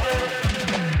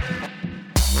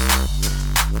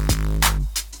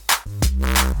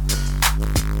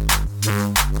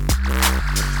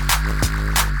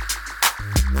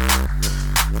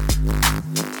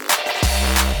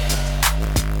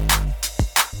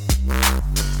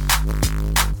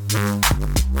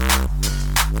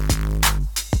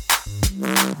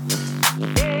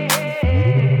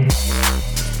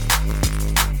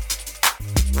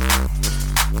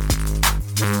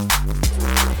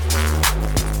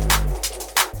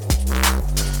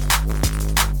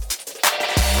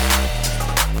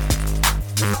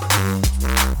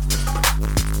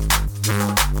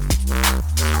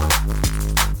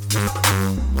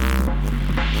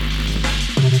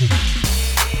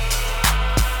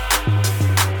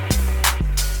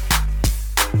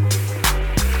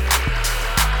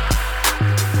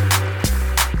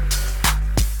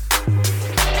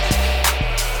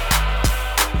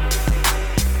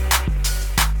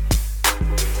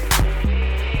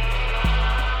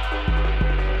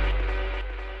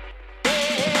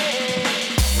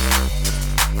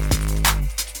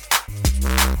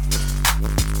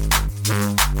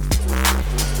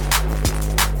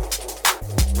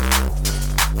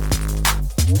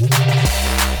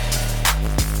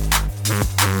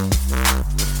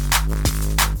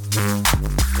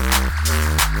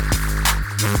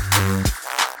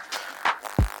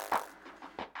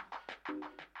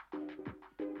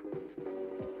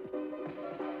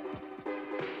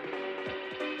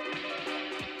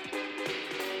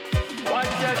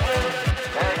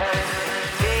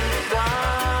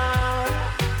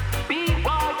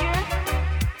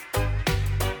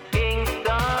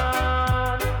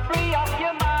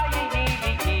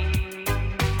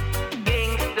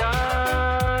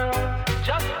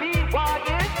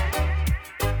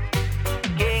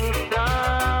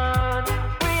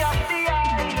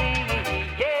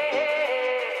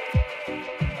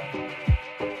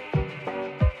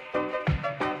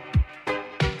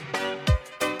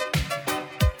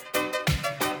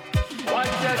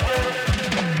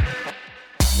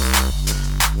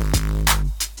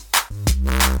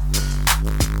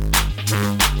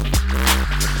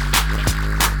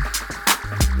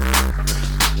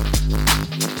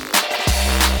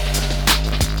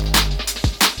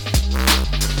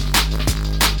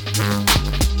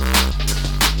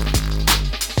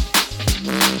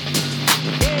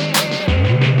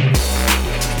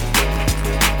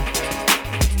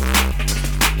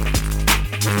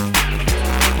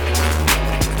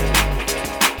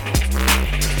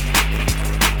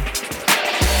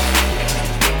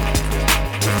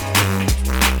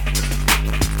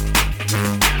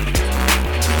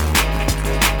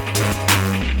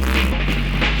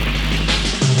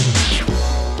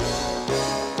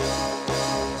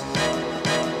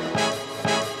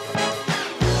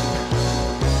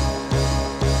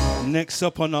 Next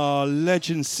up on our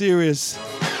Legend series, I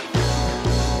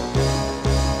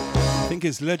think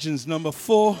it's Legends number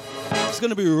 4. It's going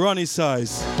to be Ronnie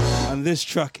Size. And this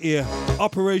track here,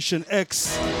 Operation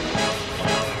X.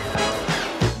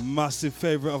 Massive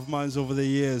favorite of mine over the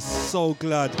years. So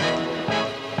glad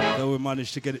that we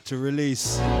managed to get it to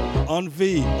release on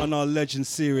V on our Legend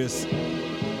series.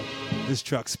 This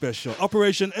track special.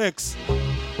 Operation X,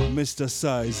 Mr.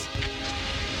 Size.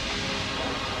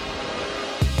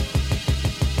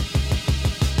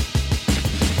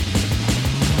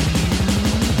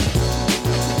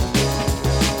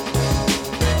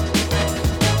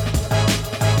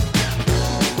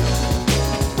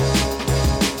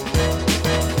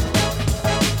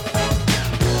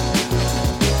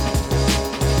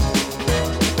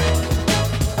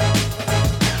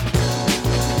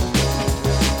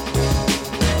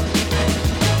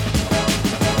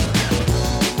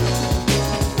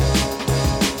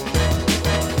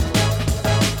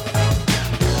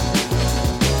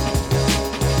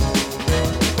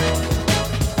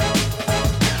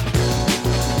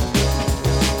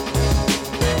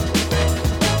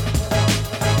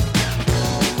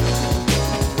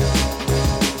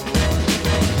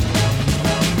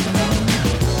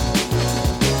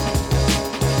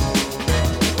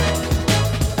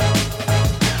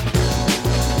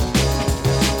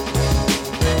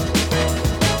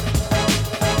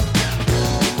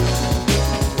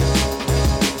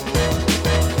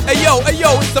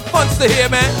 yo, it's the funster here,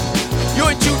 man.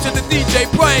 You're in tune to the DJ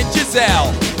Bryan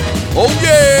Giselle. Oh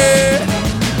yeah!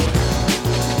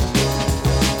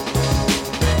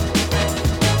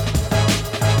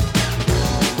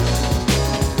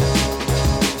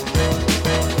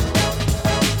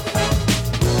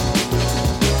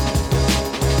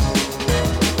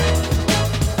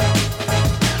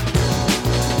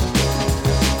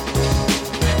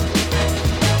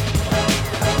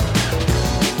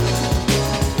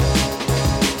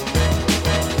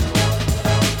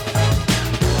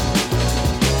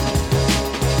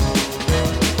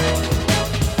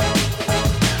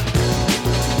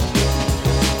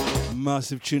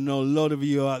 Massive tune. A lot of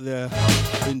you out there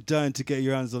been dying to get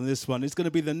your hands on this one. It's going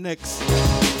to be the next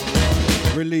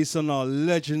release on our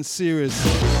Legend series.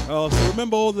 So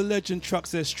remember, all the Legend tracks,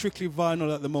 they're strictly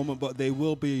vinyl at the moment, but they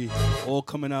will be all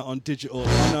coming out on digital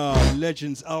on our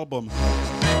Legends album.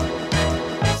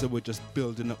 So we're just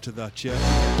building up to that, yeah?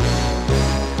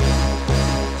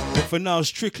 But for now,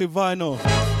 strictly vinyl.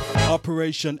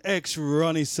 Operation X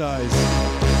Ronnie Size.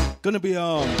 Gonna be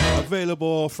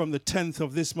available from the 10th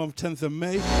of this month, 10th of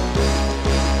May.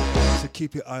 So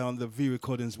keep your eye on the V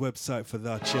Recordings website for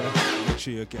that, yeah? Make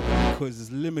sure you get it because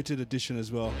it's limited edition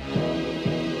as well.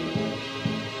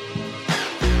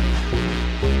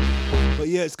 But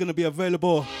yeah, it's gonna be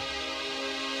available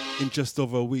in just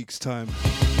over a week's time.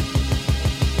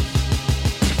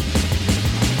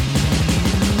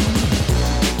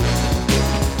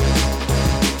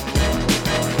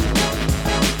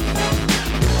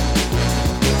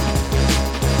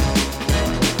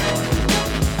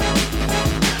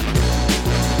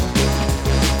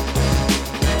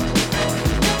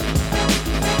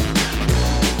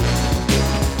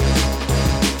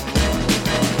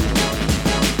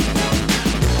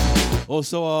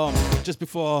 Also, just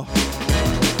before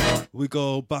we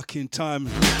go back in time,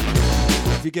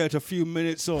 if you get a few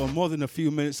minutes or more than a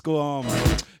few minutes, go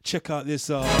check out this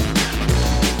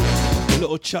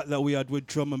little chat that we had with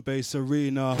Drum and Bass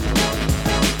Arena.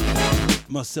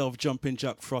 Myself, Jumping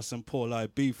Jack Frost and Paul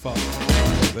Ibiza.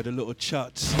 We had a little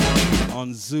chat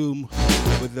on Zoom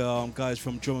with the guys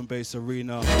from Drum and Bass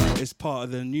Arena. It's part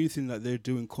of the new thing that they're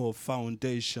doing called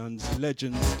Foundations,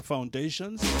 Legends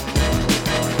Foundations.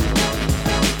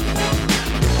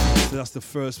 So that's the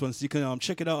first one. So you can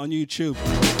check it out on YouTube.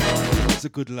 It's a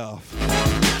good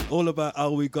laugh. All about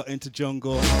how we got into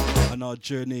jungle and our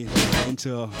journey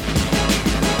into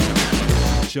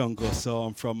jungle. So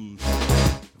I'm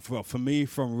for me,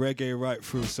 from reggae right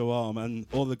through, so and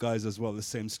all the guys as well, the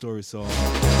same story, so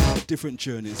different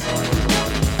journeys.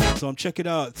 So I'm checking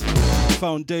out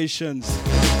Foundations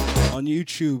on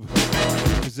YouTube,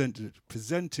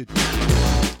 presented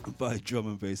by Drum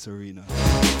and Bass Arena.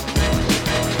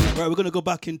 Right, we're gonna go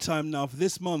back in time now. For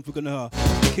this month, we're gonna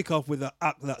kick off with an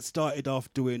act that started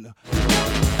off doing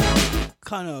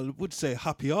kind of, would say,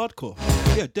 happy hardcore.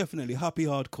 Yeah, definitely happy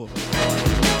hardcore.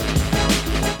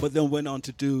 But then went on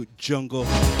to do jungle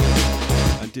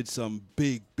and did some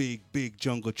big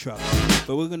jungle tracks.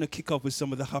 But we're gonna kick off with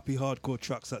some of the happy hardcore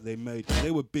tracks that they made.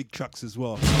 They were big tracks as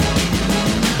well.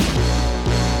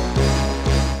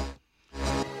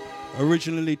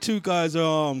 Originally, two guys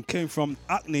came from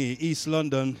Hackney, East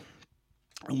London,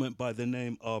 and went by the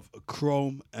name of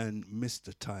Chrome and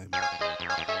Mr. Time.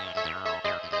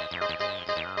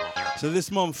 So this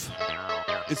month,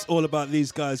 it's all about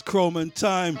these guys, Chrome and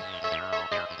Time.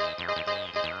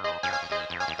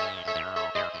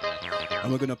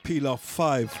 And we're going to peel off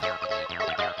 5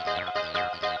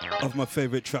 of my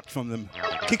favorite tracks from them.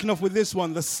 Kicking off with this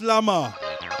one, The Slammer.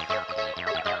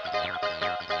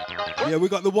 Yeah, we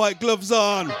got the white gloves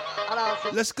on.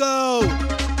 Let's go.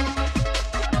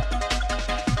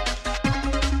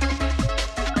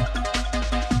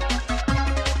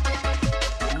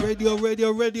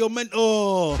 Radio,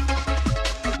 mentor.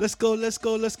 Let's go,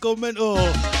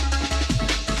 mentor.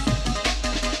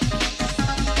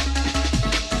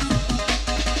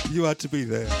 You had to be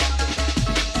there.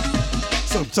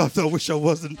 Sometimes I wish I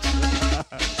wasn't.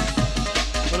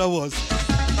 But I was.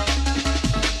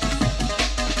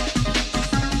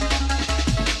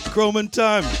 Chrome and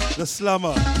Time, The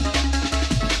Slammer.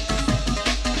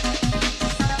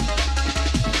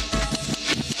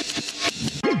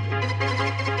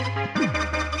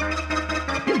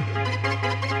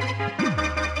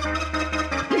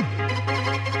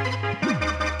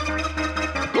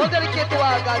 Go dedicate to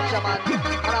our ganja man.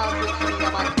 Around with me,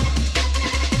 man.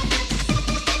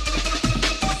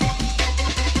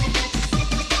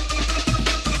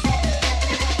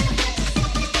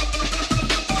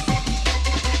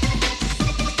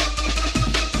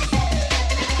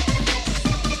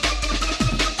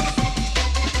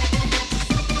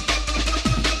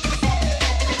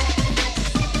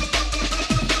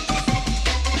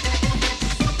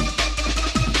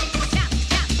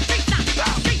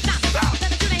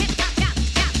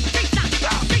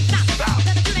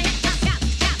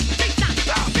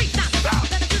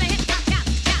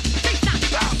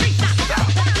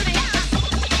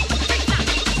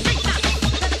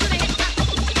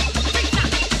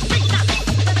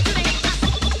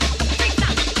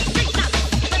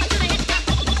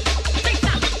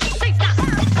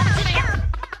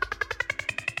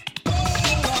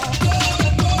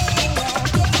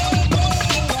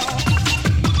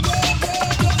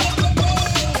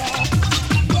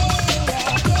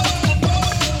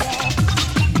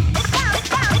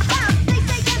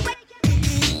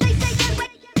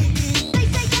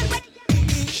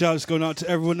 Shouts going out to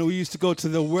everyone who used to go to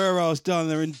the warehouse down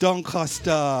there in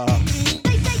Doncaster.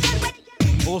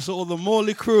 Also all the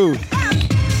Morley crew.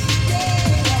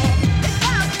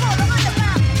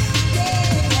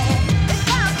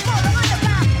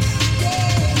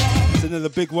 It's another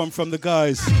big one from the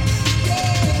guys.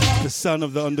 The son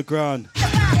of the underground.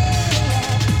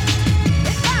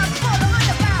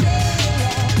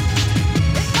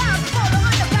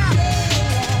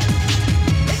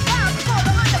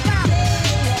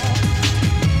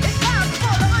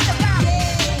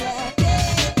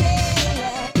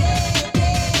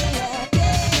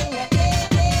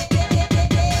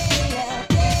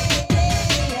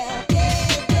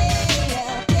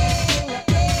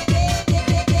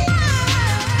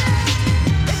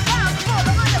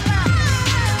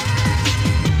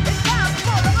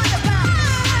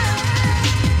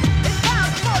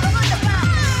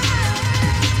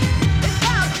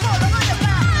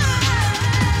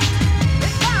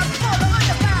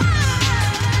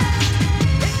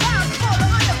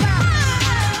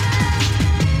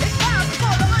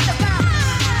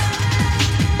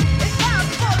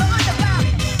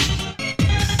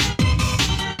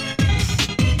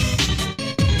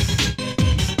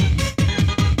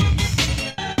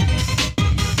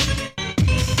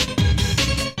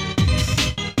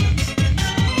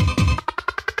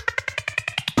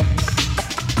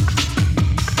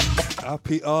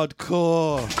 Happy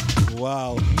hardcore.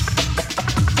 Wow.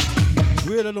 It's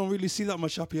weird I don't really see that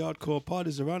much happy hardcore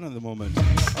parties around at the moment.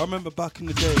 I remember back in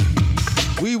the day,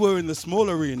 we were in the small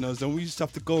arenas and we used to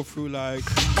have to go through like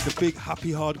the big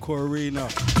happy hardcore arena.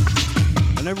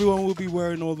 And everyone would be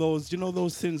wearing all those, you know,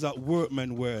 those things that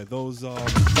workmen wear, those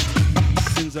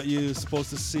things that you're supposed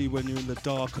to see when you're in the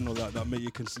dark and all that, that make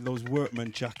you can see those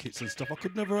workman jackets and stuff. I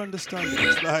could never understand it.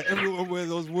 It's like everyone wear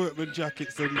those workman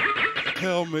jackets and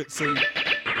helmets and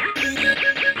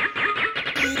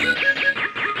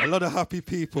a lot of happy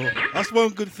people. That's one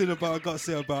good thing about I gotta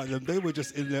say about them. They were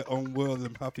just in their own world,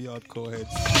 them happy hardcore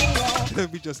heads.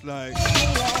 They'd be just like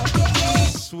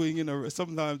swinging around.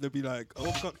 Sometimes they'd be like,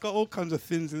 oh, got all kinds of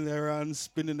things in their hands,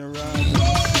 spinning around.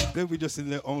 They'd be just in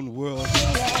their own world.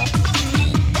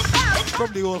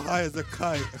 Probably all high as a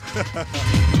kite.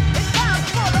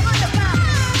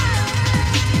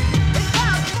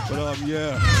 But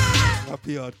yeah,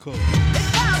 happy hardcore.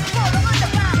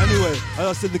 Anyway, as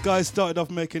I said, the guys started off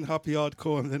making happy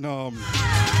hardcore, and then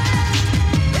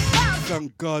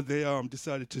thank God they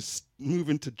decided to move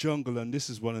into jungle, and this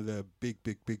is one of their big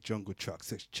jungle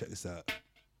tracks. Let's check this out.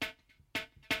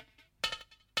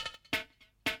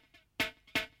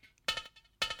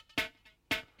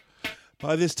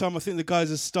 By this time, I think the guys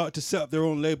have started to set up their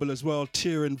own label as well,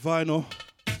 Tear and Vinyl.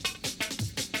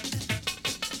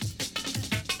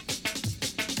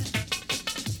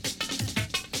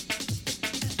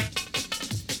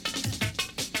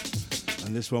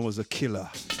 And this one was a killer.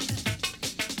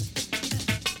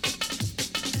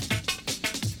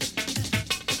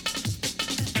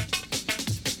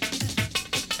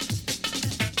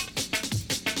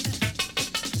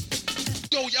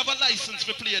 Yo, you have a license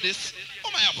to play this?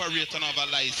 Oh, my operator have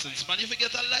a license, man. If you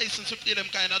get a license to play them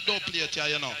kind of dope plate here,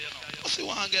 you know. What's you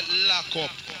want to get locked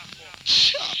up?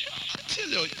 Sure. I tell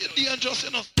you, you're dangerous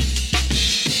enough.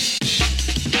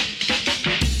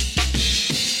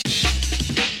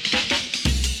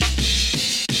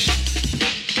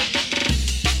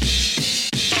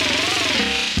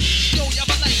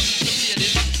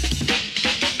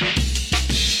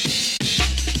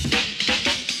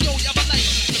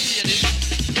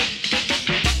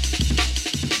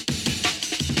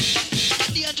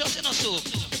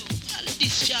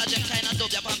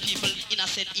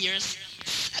 Ears.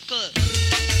 Circle.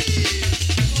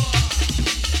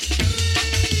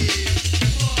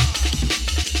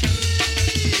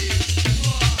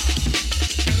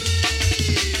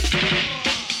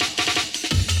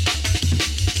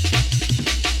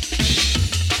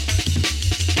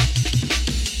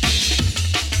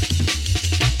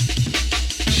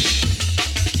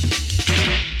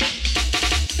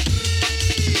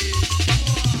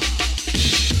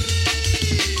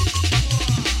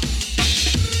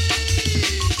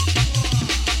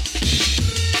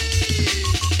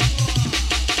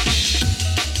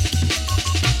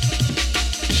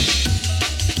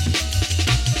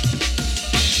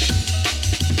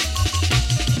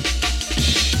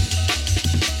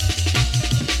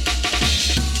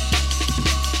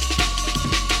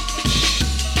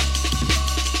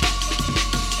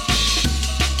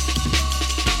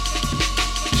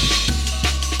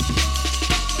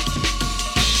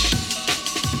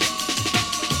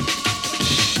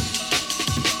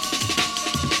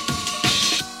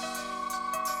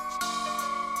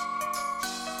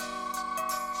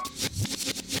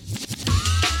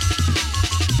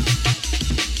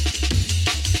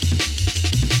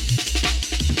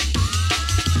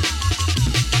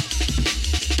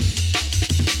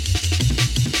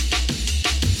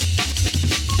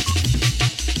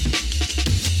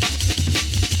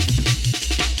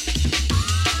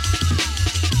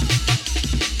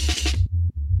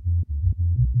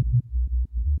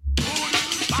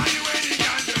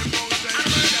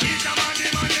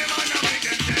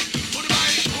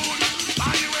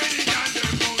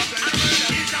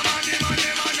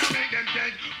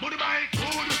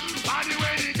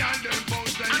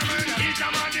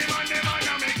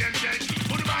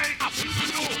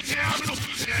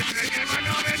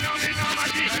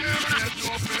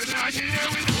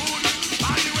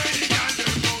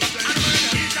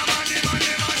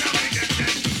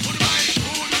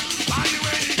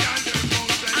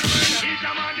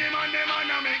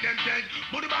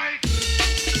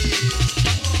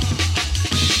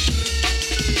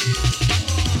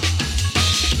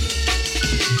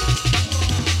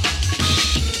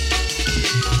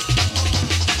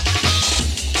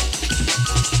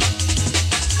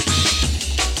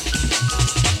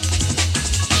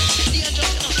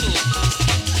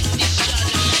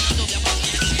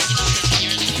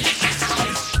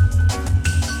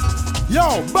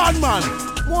 Yo, bad man.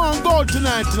 Want go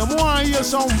tonight, you know. Want hear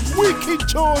some wicked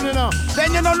tune, you know.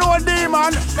 Then you don't know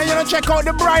D-man. Then you don't check out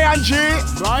the Bryan G.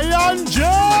 Bryan G.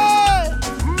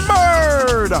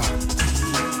 Murder.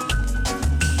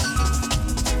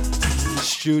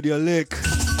 Studio Lick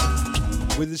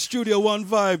with the Studio One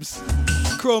vibes.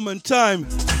 Chrome and Time.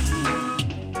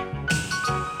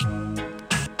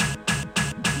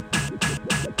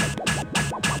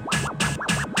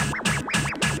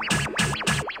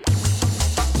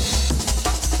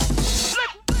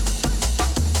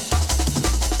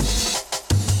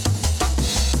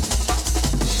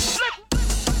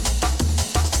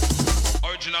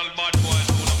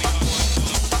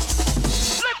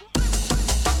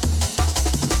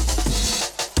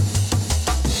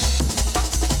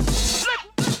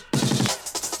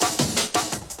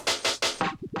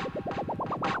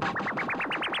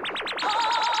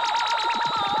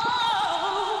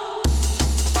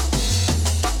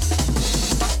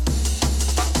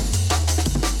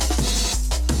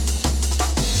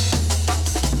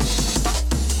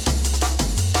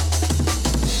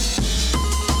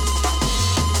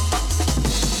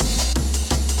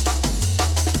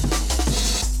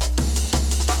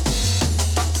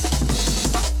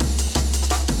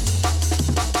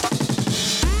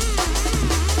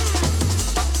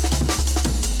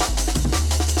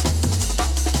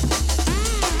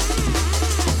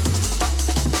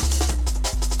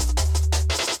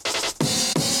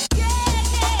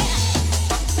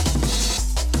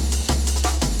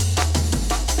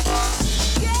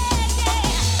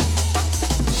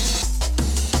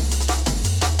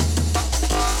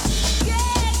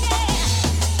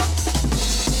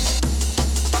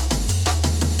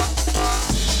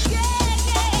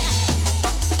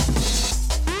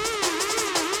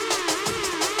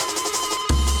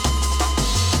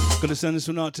 Gonna send this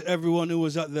one out to everyone who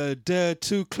was at the Dare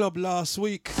 2 Club last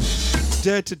week.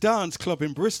 Dare to Dance Club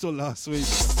in Bristol last week,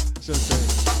 should I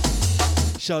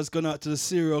say. Shouts gone out to the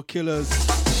serial killers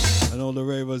and all the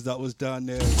ravers that was down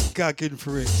there gagging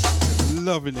for it,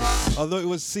 loving it. Although it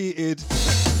was seated,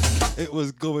 it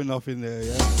was going off in there,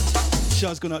 yeah.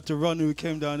 Shouts gone out to Ronnie who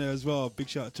came down there as well. Big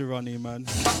shout out to Ronnie, man.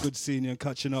 Good seeing you and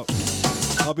catching up.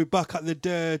 I'll be back at the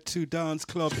Dare 2 Dance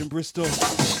Club in Bristol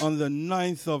on the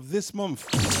 9th of this month.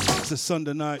 It's a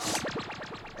Sunday night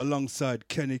alongside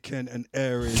Kenny Ken and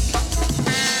Aries.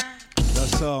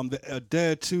 That's the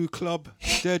Dare 2 Club,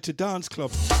 Dare 2 Dance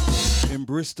Club in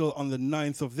Bristol on the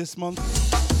 9th of this month.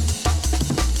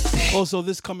 Also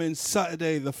this coming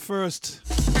Saturday the 1st,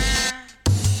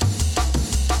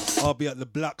 I'll be at the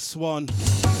Black Swan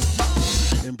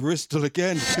in Bristol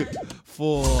again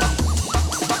for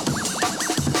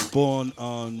Born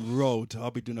on Road.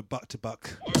 I'll be doing a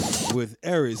back-to-back with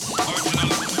Aries. Original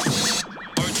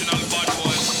bad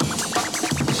boy.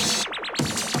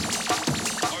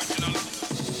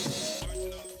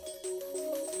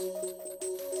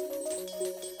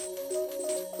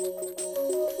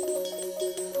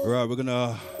 Right, we're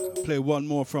gonna play one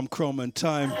more from Chrome and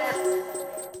Time.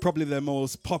 Probably their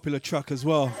most popular track as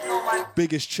well.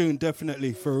 Biggest tune,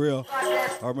 definitely, for real.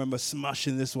 I remember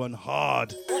smashing this one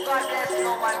hard.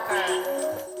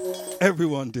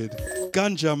 Everyone did.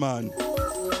 Ganja Man.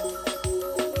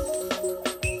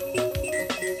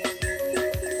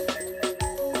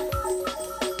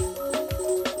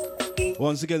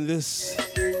 Once again, this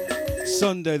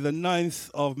Sunday, the 9th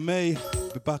of May,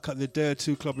 be back at the Dare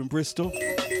 2 Club in Bristol.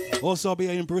 Also, I'll be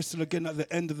in Bristol again at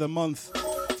the end of the month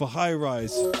for High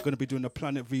Rise. Going to be doing a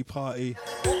Planet V party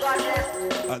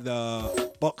at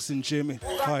the boxing gym,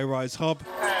 High Rise Hub.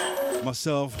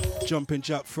 Myself, Jumping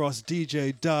Jack Frost,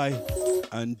 DJ Die,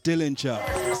 and Dillinger.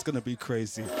 It's going to be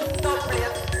crazy.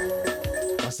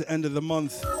 That's the end of the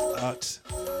month at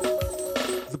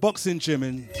the boxing gym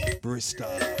in Bristol.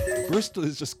 Bristol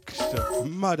is just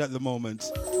mad at the moment.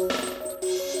 We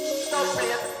don't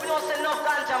say no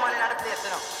ganja man in the place, you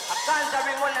know. A ganja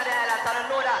bring one of the islands, I don't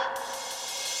know that.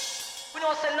 We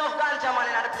don't say no ganja man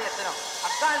in the place, you know. A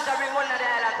ganja bring one of the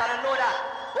islands, I don't know that.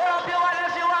 What up you want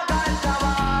if you want ganja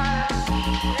man?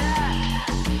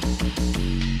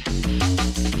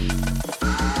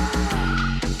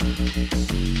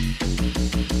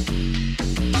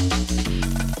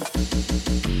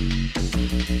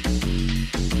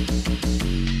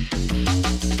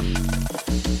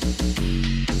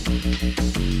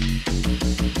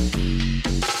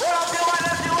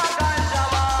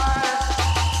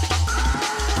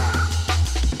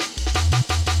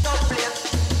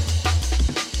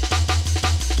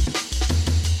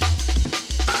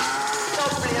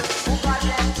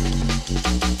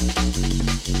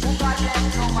 Who got them?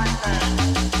 No one.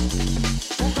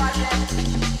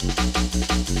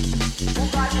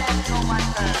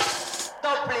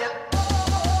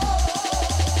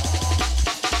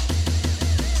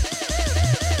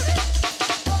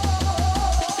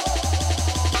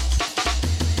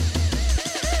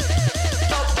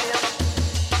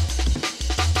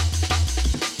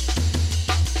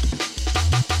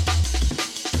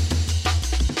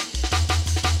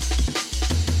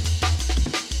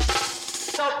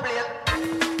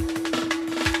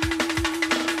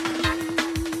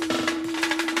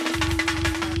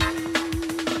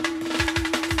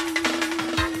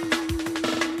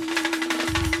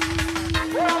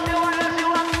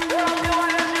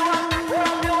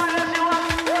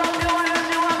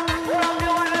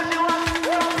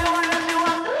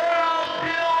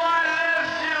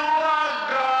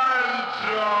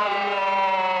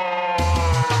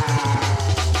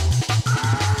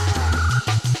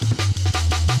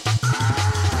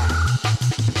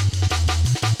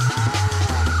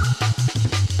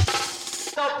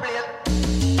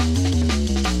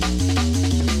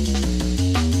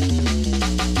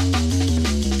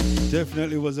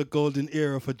 Definitely was a golden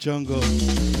era for jungle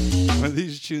when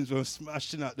these tunes were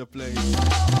smashing out the place.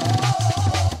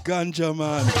 Ganja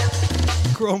Man,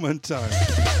 Chroman Time.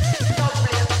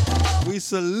 We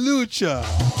salute ya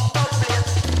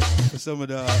for some of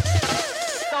the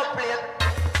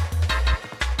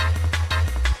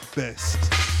best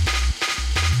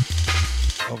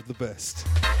of the best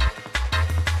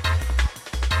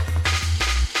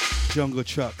jungle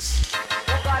tracks.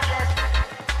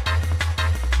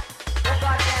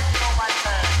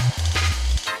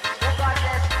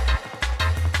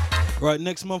 Right,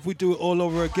 next month we do it all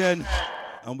over again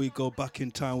and we go back in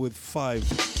time with 5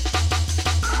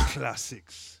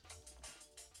 classics.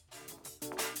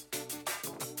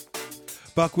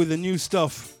 Back with the new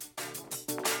stuff.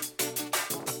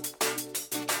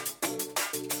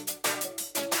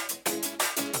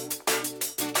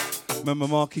 Remember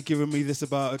Marky giving me this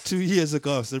about 2 years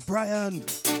ago. I said, Bryan,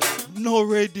 no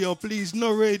radio, please,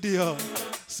 no radio.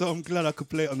 So I'm glad I could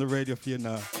play it on the radio for you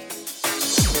now.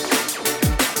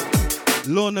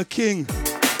 Lorna King,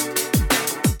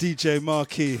 DJ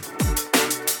Marky.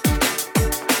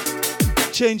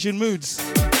 Changing Moods.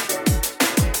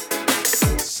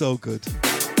 So good.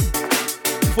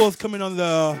 Forthcoming on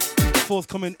the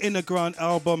forthcoming Inner Ground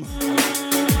album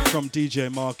from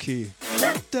DJ Marky.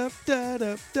 Da, da,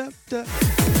 da, da, da.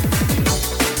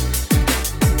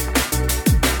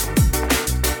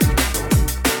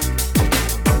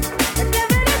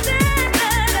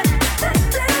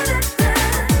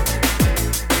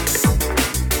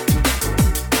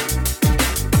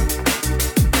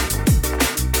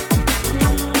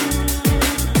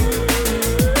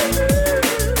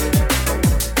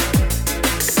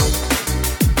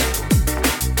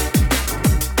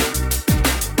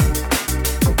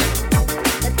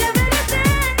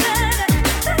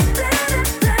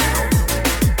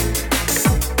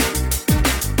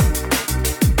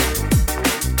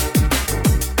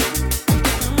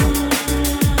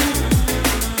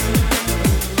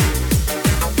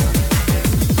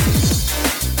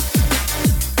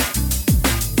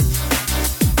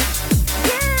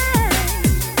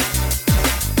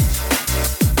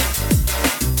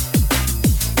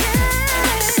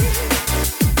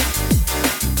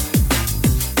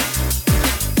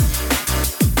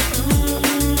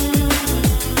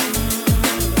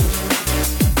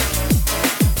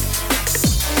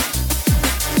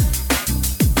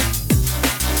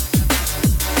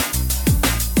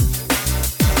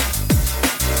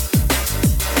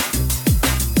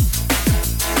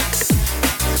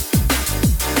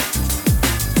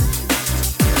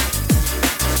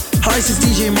 This is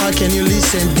DJ Mark and you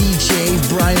listen DJ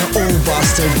Bryan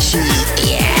O'Buster G.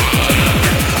 Yeah.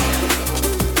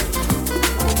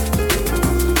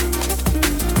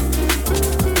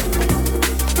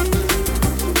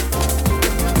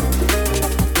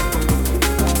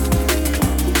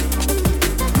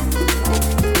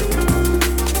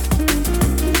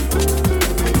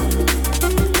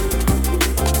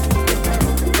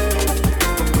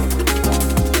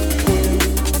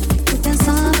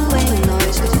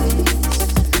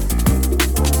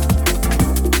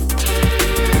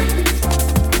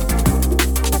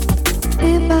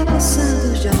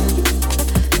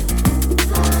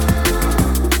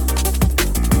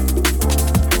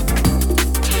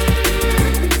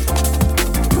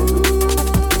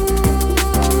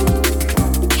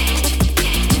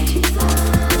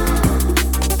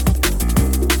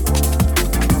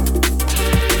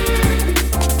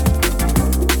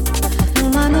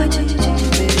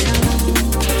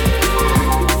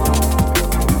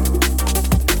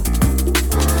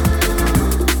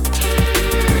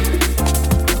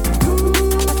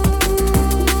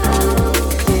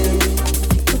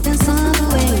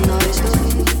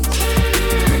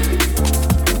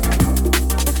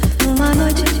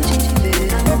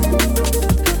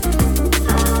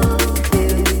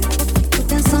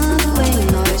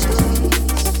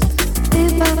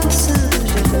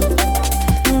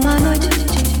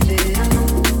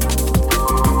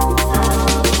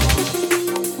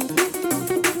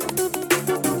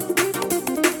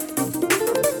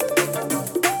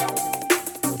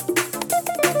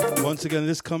 Once again,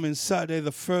 this coming Saturday,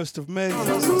 the 1st of May.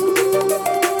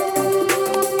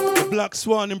 The Black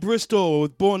Swan in Bristol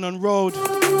with Born on Road.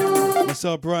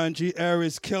 Myself, Bryan G,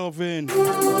 Aries, Kelvin.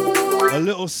 A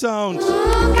Little Sound.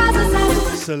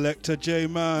 Selector J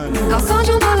Man.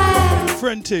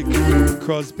 Frantic.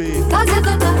 Crosby.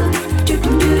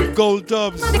 Gold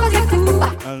Dubs.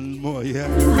 And more, yeah.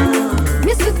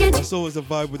 It's always a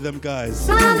vibe with them guys.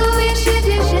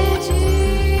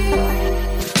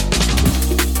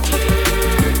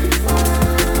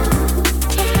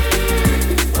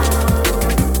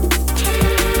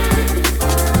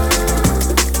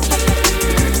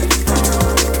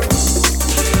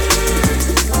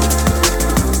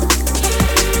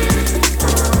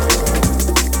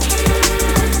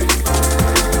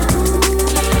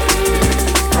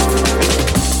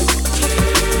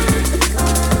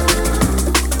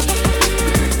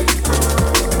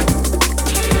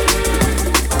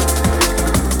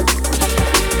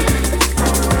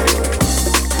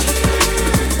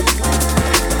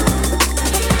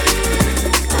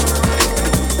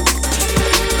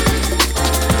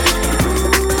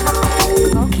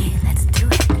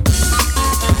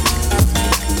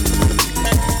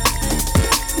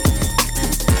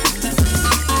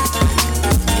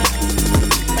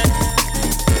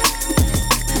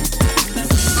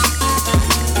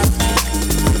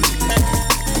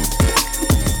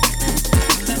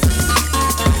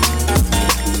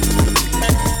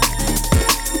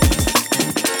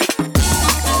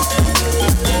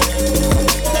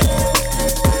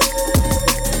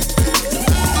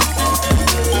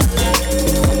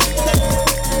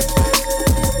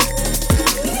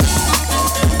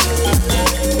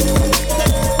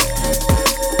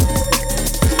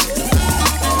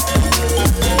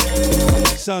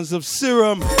 Sounds of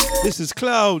Serum. This is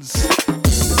Clouds.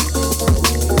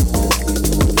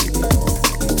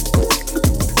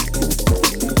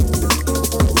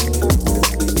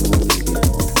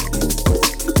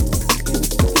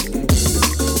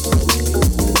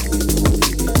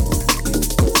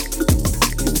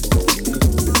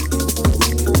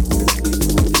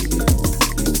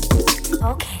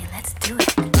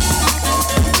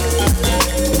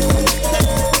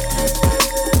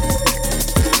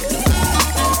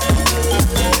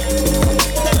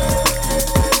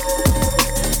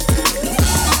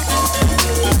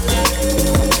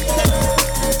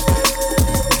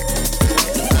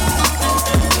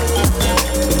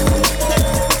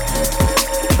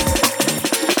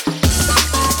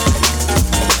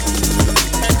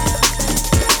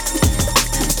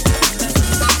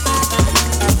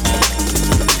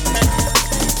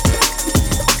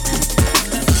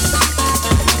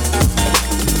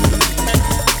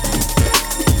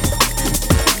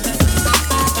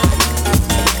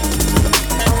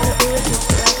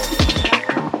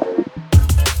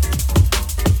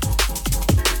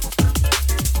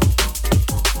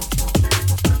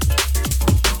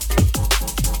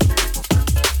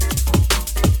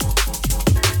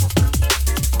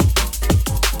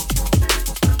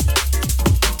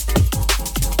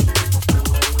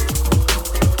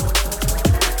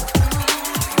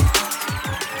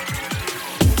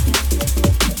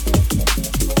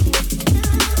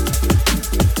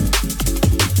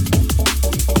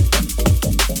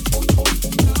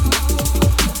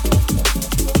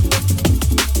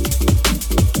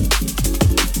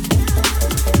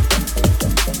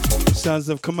 Sounds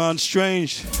of Command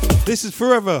Strange. This is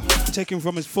Forever, taken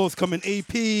from his forthcoming EP.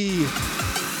 It's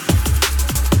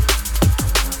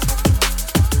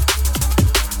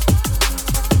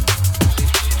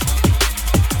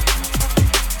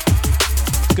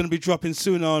going to be dropping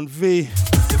soon on V.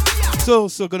 It's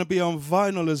also going to be on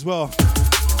vinyl as well.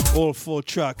 All 4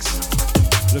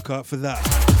 tracks. Look out for that.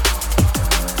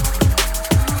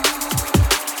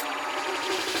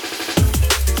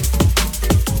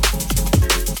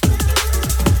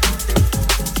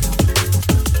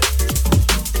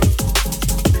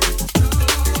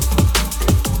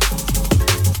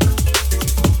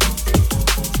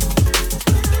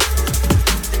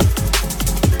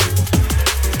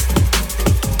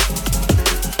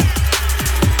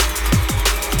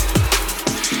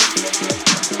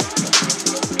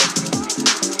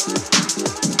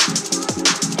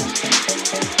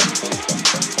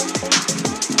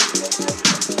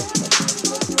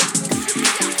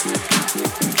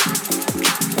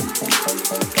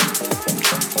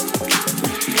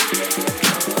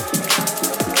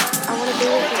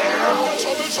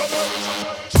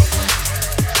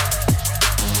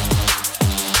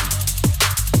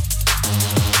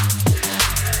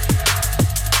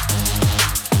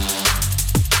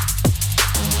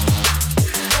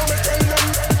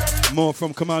 More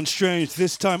from Command Strange,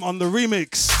 this time on the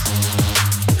remix.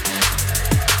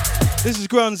 This is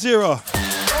Ground Zero.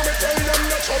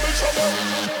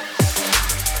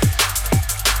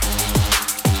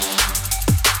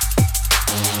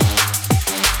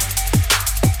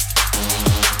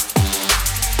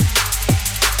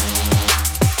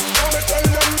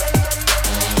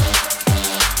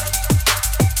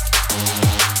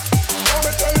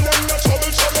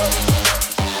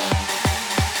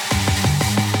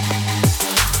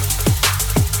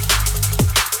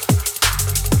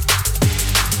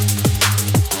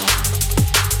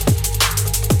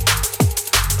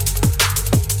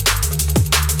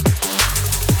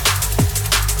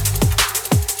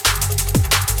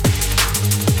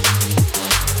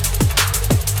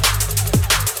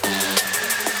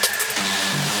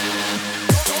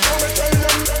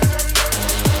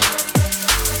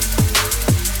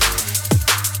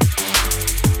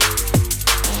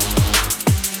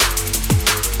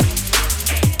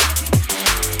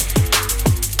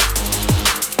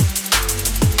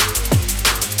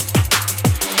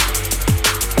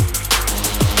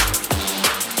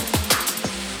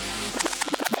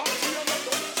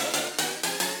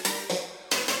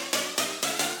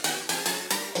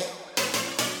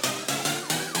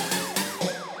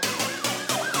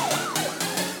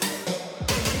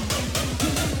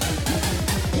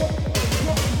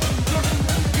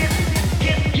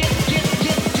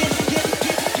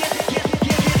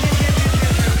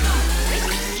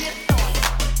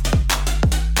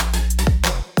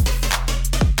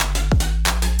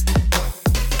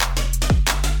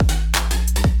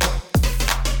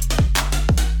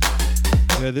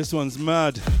 This one's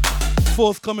mad.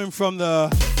 Forthcoming from the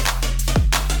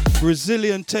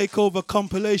Brazilian Takeover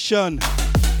compilation,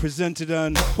 presented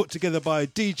and put together by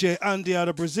DJ Andy out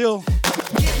of Brazil.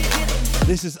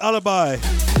 This is Alibi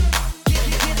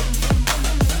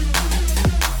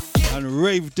and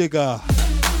Rave Digger.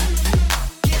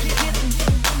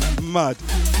 Mad.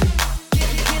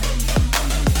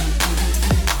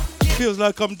 Feels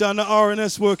like I'm down at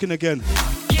RNS working again.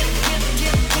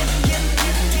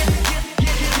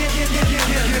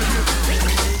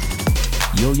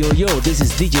 Yo, yo, yo, this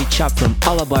is DJ Chap from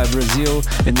Alibi, Brazil,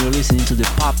 and you're listening to the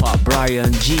Papa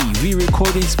Bryan G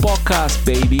Re-Recordings podcast,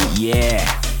 baby, yeah.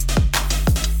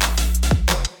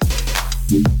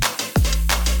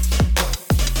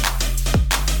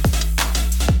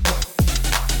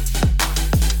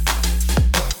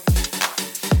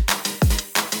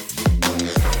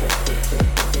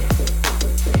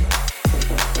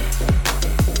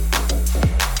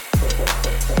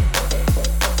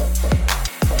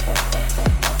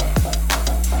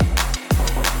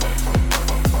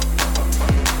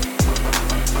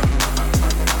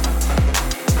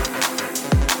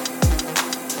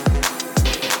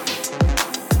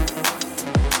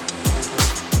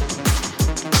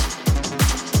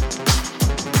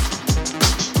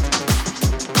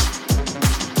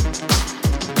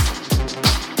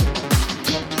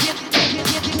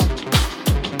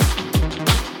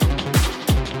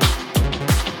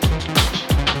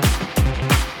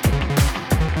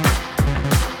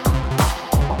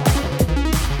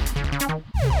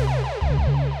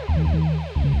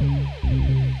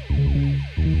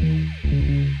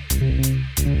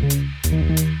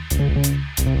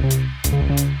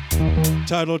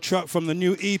 Title track from the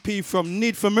new EP from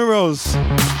Need for Mirrors.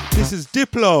 This is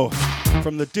Diplo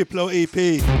from the Diplo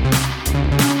EP.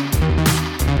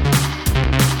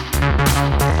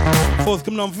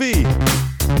 Forthcoming on V.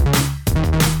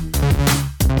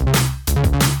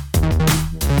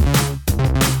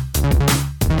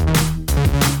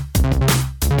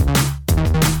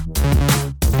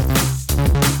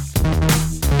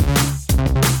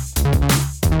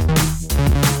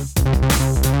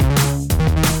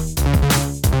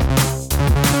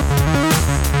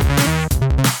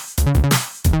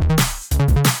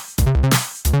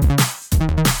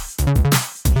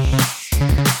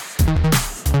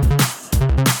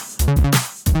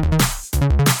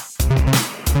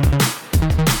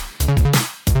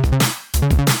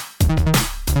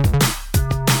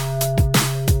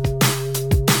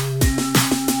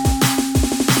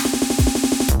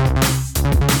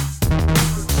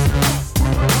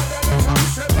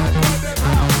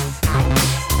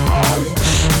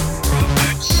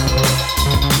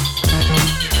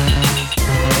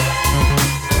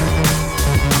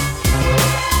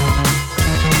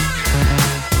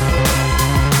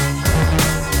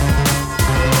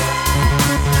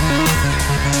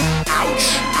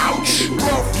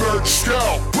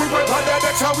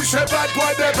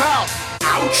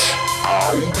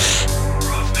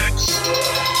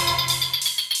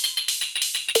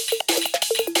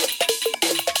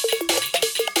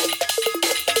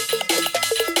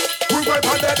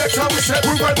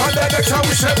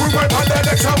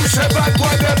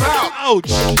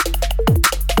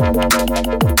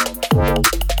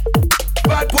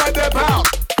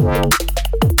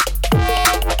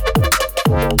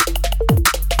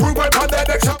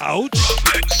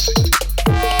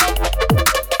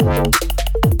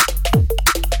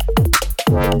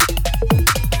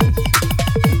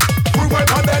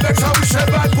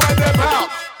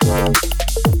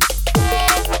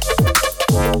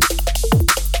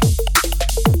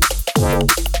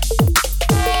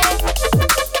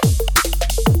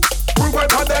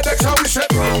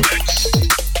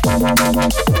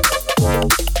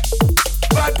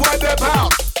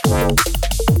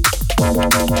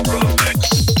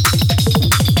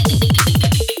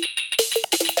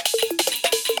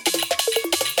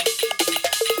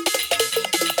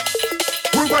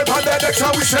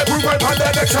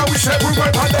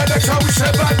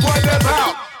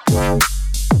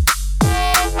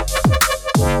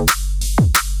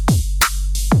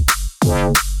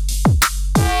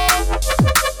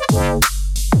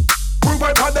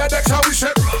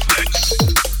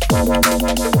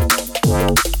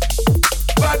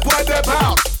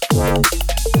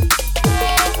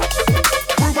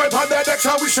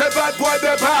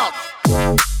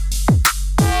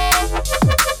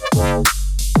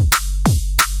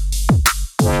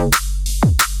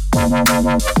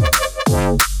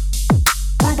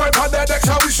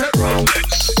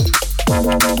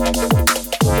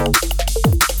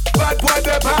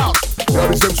 Yo,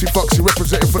 this MC Foxy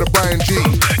representing for the Bryan G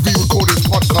Re-Recordings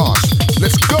podcast.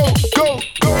 Let's go, go,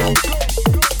 go, go.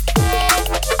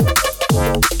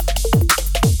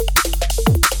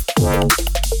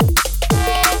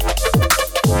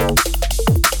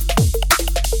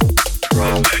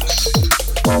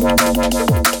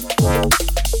 Bad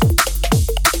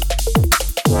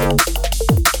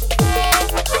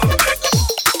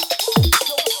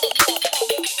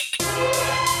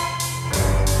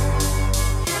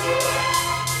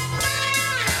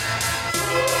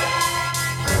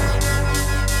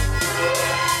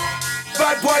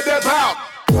boy, they're out.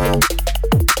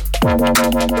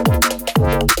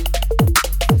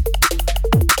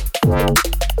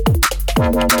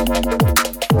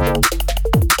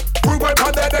 Rude boy,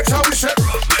 pon that next, how we shit.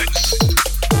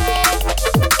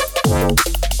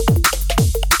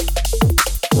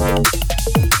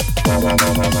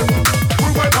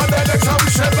 Rude boy, pon that next, how we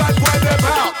shit. Bad boy, they're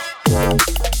out.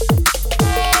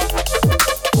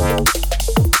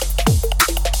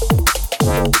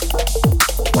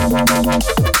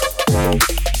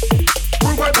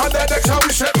 Rude boy, pon that next, how we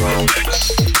shit.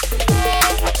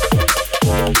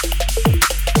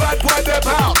 Bad boy, they're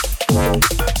out.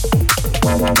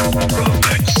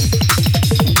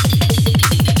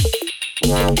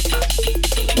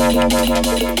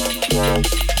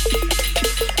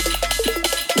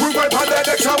 Rude boy, pon that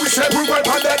next, how we shit. Rude boy,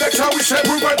 pon that next, how we shit.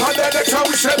 Rude boy, pon that next, how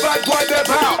we shit. Bad boy, they're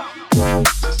out.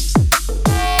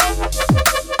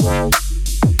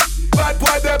 Bad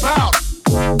boy, they're out.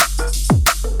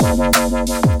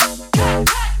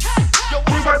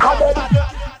 Rude boy, come on.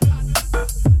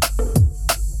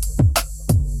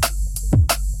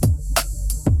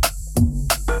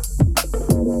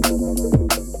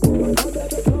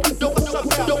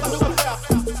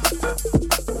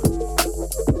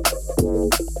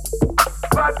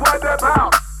 Bad boy, they're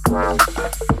out.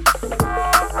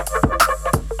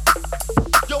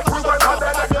 Rude boy, pon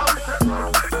that next, how we shit.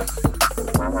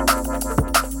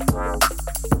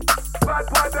 Bad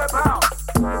boy, they're out.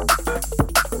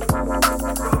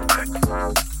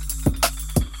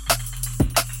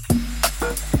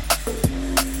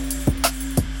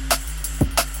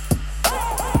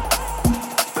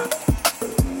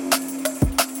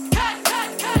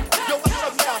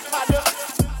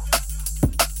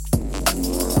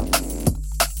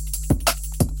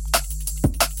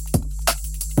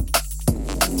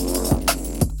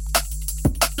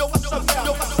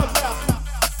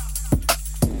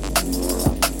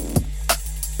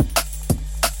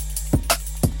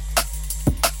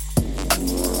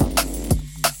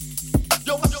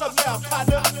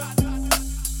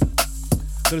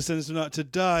 Gonna send this one out to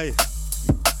Die,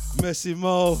 Messi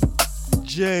Mo,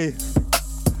 Jay,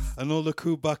 and all the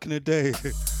crew back in the day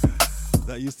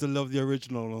that used to love the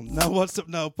original. Now what's up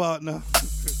now, partner?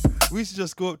 We used to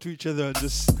just go up to each other and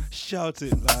just shout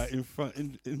it like in front,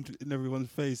 in everyone's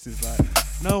faces, like,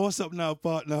 now what's up now,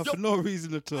 partner? For no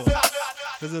reason at all.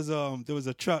 Because there was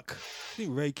a track, I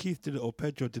think Ray Keith did it or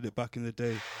Pedro did it back in the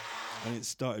day, and it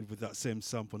started with that same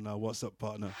sample. Now what's up,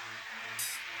 partner?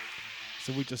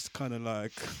 So we just kind of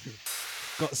like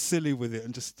got silly with it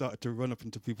and just started to run up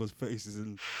into people's faces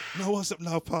and, no, what's up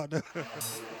now, partner?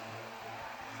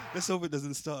 Let's hope it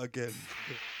doesn't start again.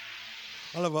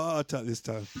 I'll have a heart attack this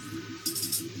time.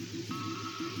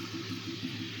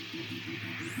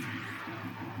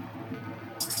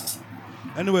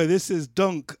 Anyway, this is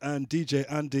Dunk and DJ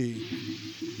Andy.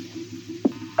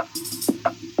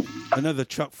 Another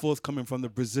track forthcoming from the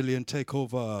Brazilian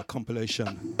Takeover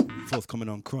compilation, forthcoming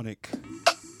on Chronic.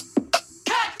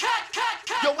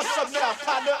 Yo, what's up now,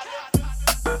 partner?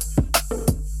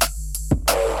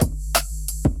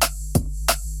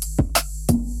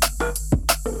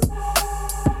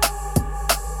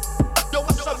 Yo,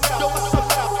 what's up now? Yo, what's up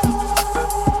now?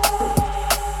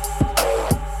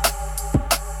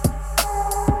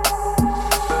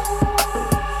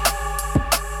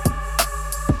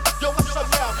 Yo, what's up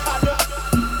now, partner?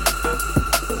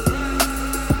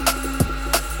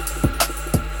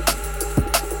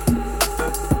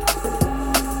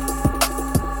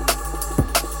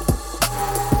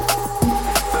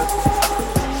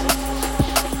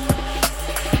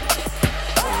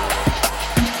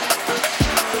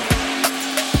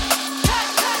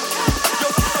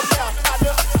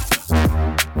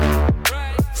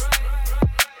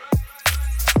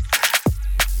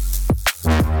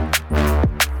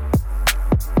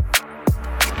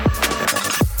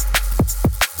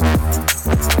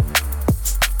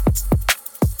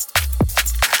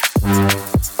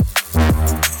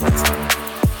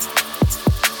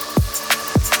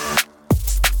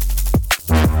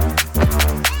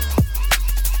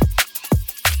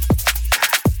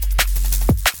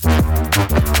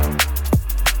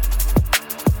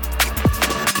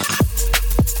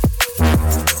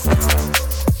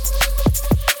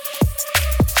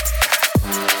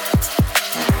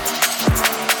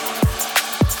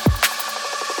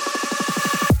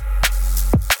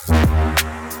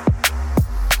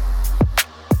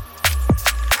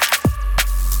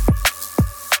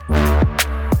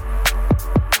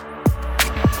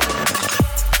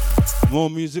 More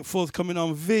music forthcoming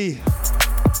on V.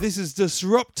 This is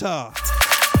Disruptor.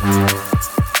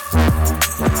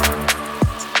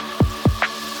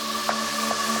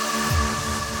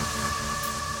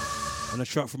 And a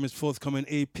track from his forthcoming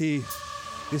EP.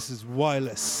 This is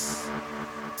Wireless.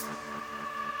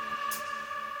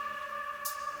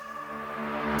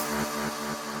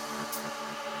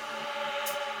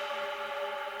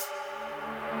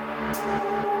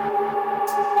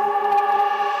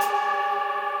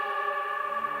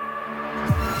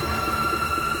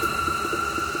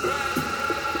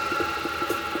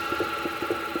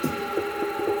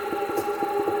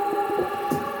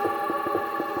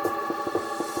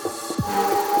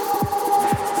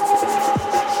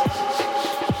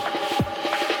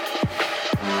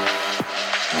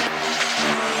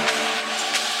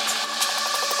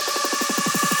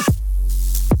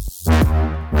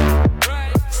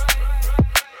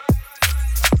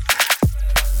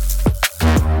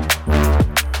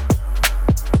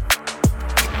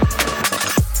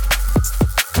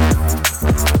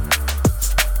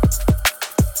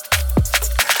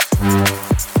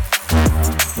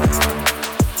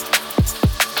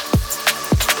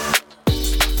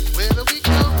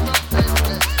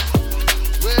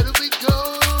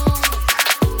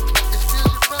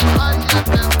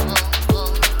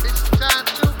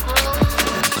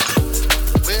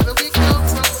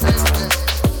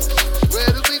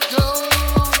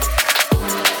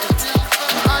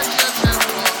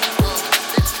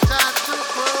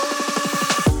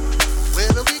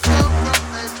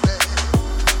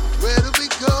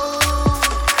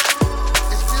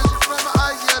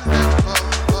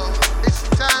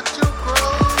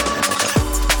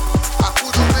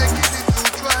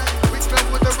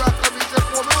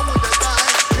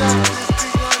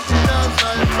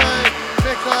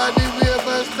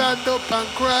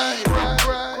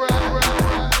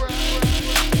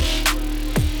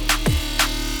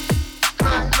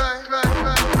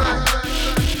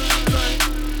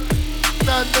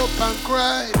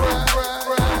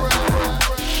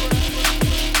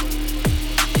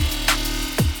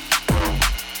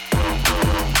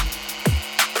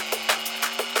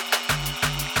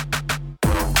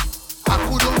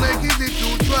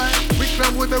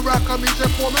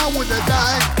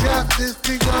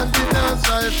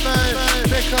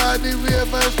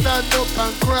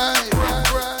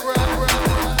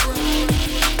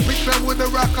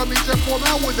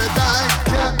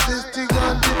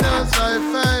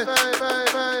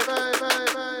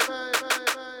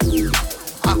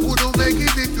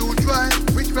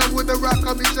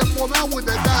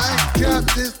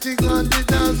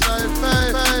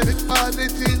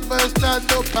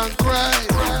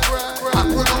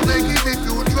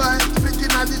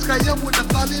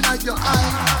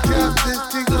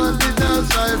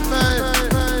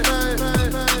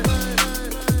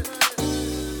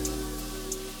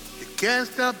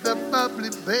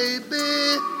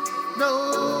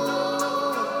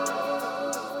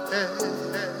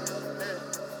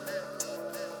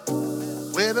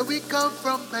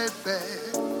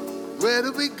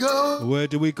 Where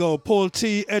do we go? Paul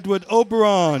T. Edward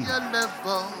Oberon.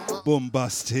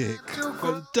 Bombastic.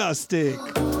 Fantastic.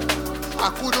 I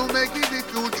couldn't make it if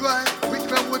you try. Which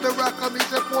man would the rock on me?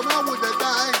 The poor man would have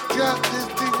died. Drop this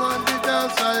thing on the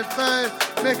downside five.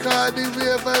 Make all the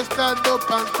ravers stand up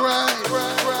and cry.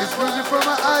 It's music from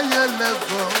a higher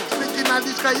level. Speaking at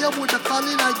the sky, you would have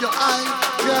fallen at your eye.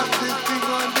 Drop this thing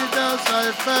on the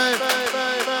downside five.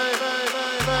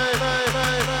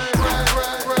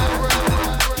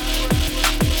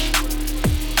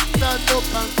 Stand up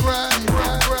and cry.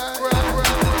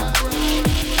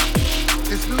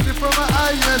 It's music from a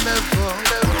higher level.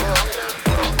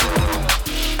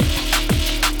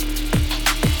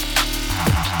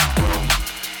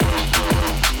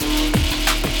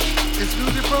 It's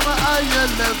music from a higher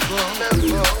level.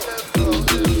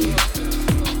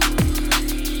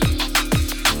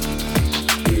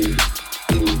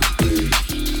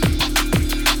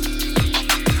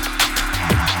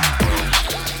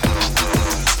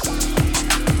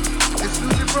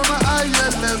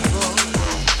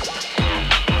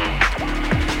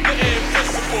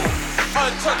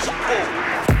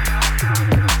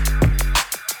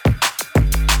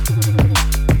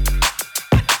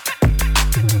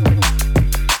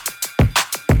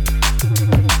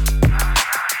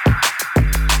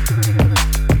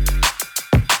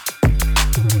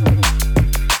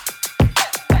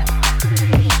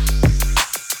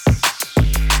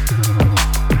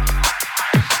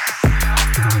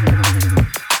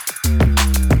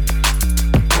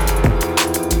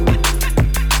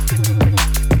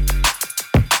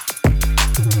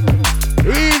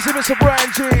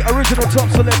 original top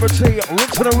celebrity,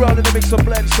 rinsing around in the mix of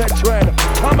blend set trend.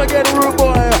 Come again, rude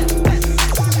boy.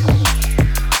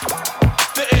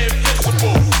 The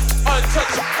invisible,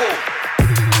 untouchable.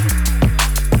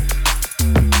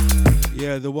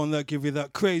 Yeah, the one that give you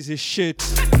that crazy shit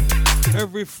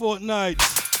every fortnight.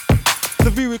 The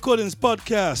V Recordings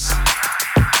podcast.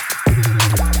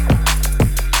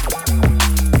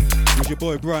 With your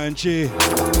boy Bryan G.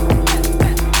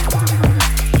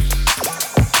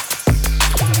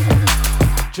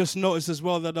 Just noticed as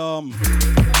well that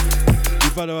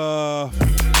we've had a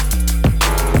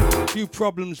few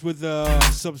problems with the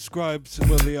subscribes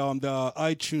with the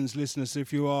iTunes listeners. So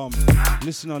if you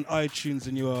listen on iTunes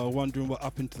and you are wondering what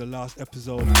happened to the last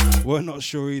episode, we're not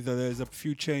sure either. There's a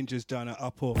few changes down at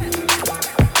Apple.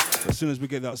 As soon as we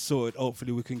get that sorted,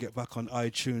 hopefully we can get back on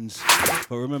iTunes.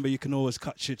 But remember, you can always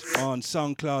catch it on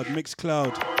SoundCloud,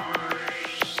 Mixcloud,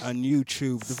 and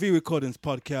YouTube. The V Recordings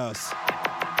podcast.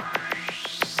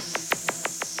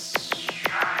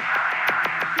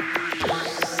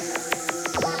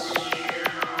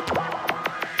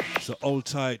 So hold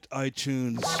tight,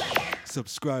 iTunes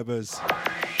subscribers.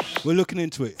 We're looking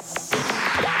into it.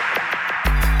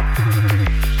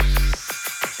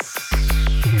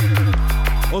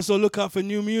 Also look out for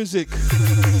new music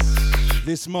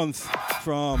this month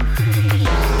from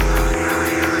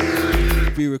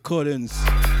V Recordings.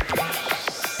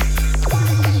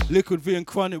 Liquid V and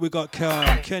Chronic, we got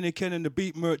Kenny Ken and the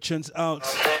Beat Merchants out.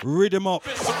 Rhythm Up.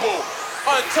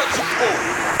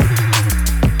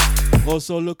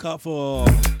 Also look out for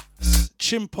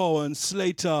Chimpo and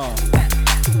Slater.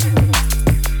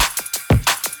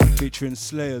 Featuring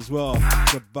Slay as well.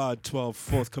 It's a bad 12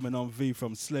 forthcoming on V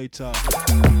from Slater.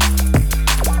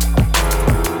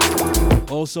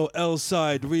 Also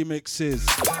L-Side remixes.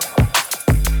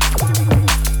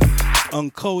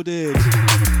 Uncoded.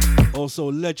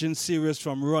 Also Legend Series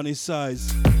from Ronnie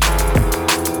Size.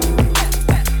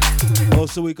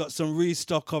 Also we got some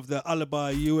restock of the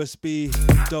Alibi USB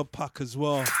dub pack as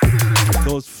well.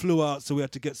 Those flew out, so we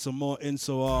had to get some more in,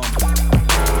 so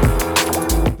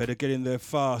better get in there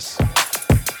fast.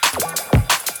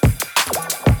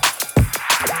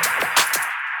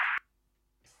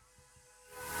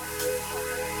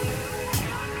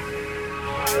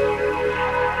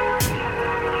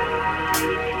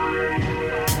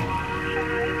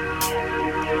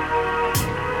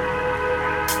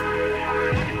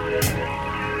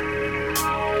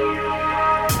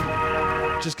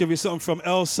 Just give you something from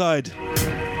L-Side.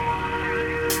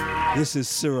 This is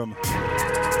Serum.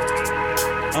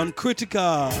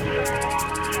 Uncritica.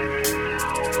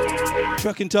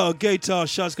 Track entitled Gator.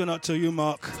 Shouts going out to you,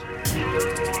 Mark.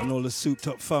 And all the souped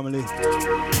up family.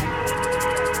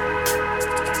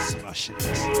 Smashing it.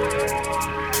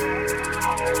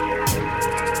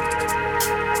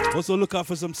 Also look out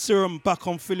for some Serum back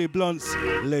on Philly Blunts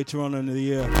later on in the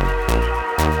year.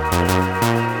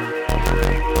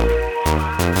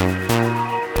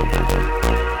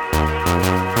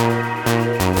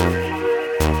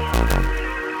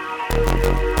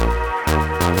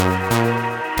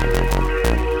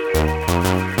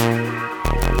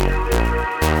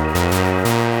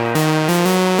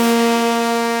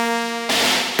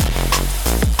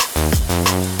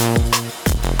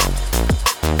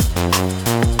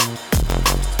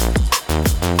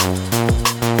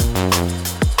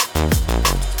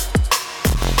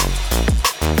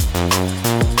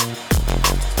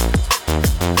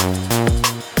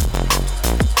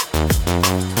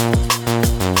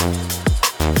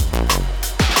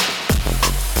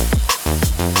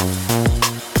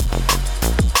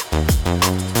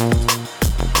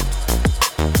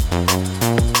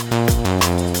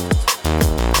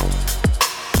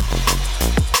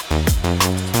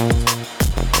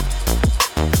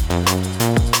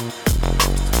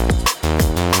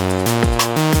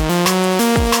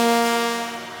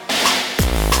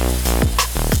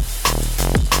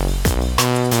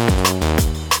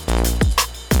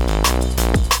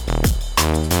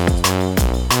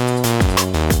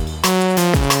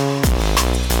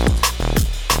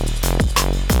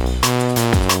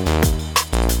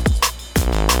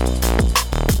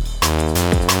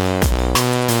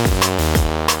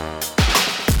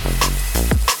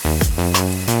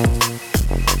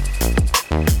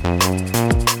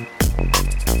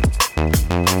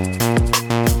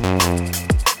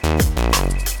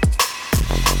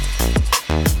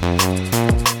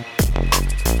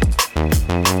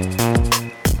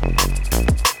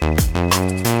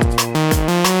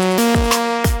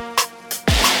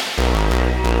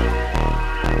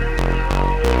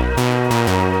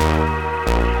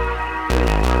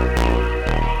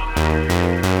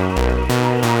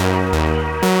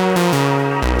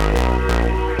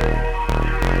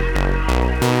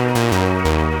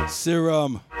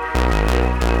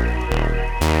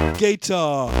 Slater.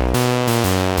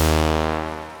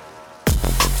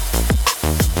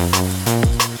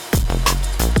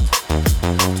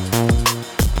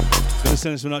 Gonna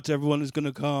send this one out to everyone who's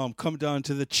gonna come down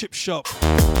to the chip shop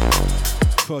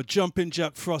for Jumping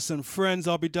Jack Frost and Friends.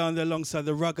 I'll be down there alongside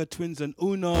the Ragga Twins and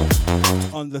Uno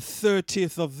on the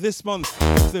 30th of this month,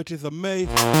 30th of May,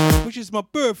 which is my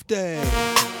birthday.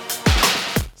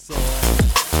 So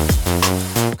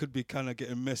it could be kind of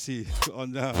getting messy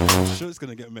on that. I'm sure it's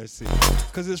gonna get messy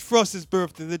because it's Frost's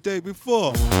birthday the day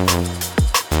before,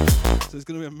 so it's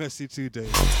gonna be a messy 2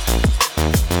 days.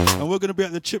 And we're gonna be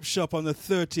at the chip shop on the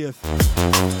 30th.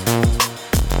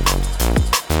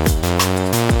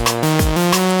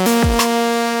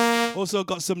 Also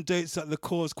got some dates at the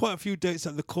Cause, quite a few dates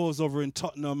at the Cause over in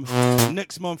Tottenham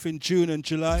next month in June and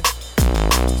July.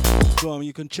 So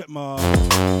you can check my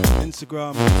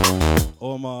Instagram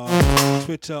or my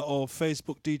Twitter or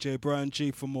Facebook, DJ Bryan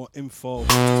G, for more info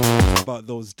about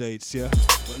those dates, yeah?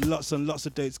 But lots and lots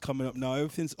of dates coming up now.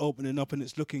 Everything's opening up and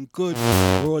it's looking good.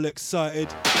 We're all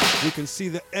excited. We can see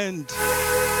the end.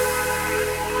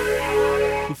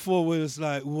 Before we was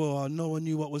like, whoa, no one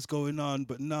knew what was going on,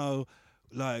 but now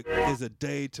like there's a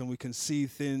date and we can see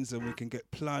things and we can get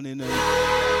planning and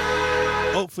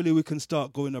hopefully we can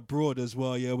start going abroad as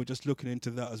well. Yeah, we're just looking into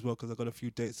that as well because I've got a few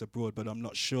dates abroad, but I'm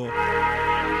not sure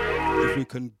if we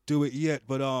can do it yet.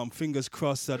 But fingers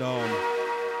crossed that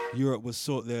Europe will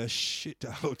sort their shit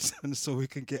out and so we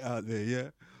can get out there.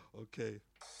 Yeah, okay.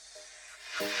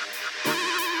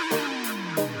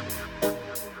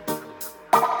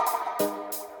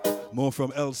 More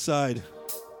from L-Side.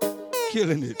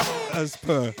 Killing it, as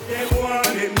per.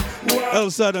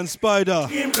 L-Side and Spider.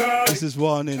 This is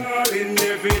Warning. Calling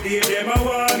every day, them a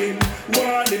warning,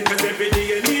 cause every day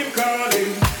you name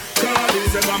calling.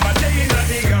 Say mama day in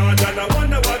the yard and I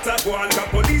wonder what I want. Got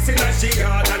police in a she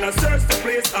yard and I search the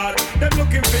place hard. Them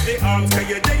looking for the arms, cause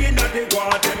you're day in the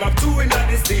ward. Them have two in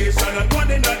the station and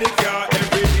one in the car.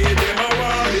 Every day them a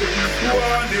warn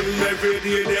him, every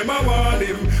day them a warn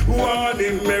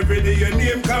him, every day your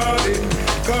name calling,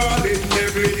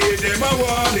 every day them a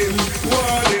warn him.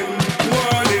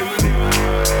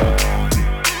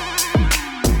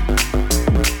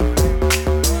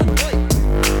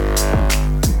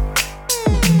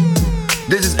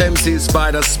 This is MC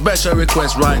Spider, special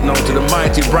request right now to the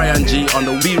mighty Bryan G on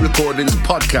the We Recordings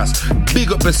podcast.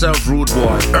 Big up yourself, rude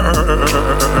boy.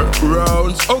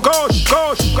 Rounds. Oh gosh.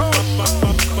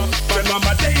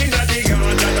 Remember day in the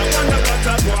yard and I wonder what I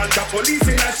want. Got police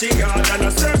in a she yard and I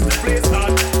search the place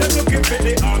hard. Them looking for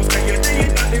the arms, cause you're day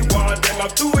in the ward. Them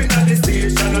have two in the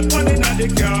station and one in the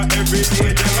car. Every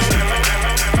day them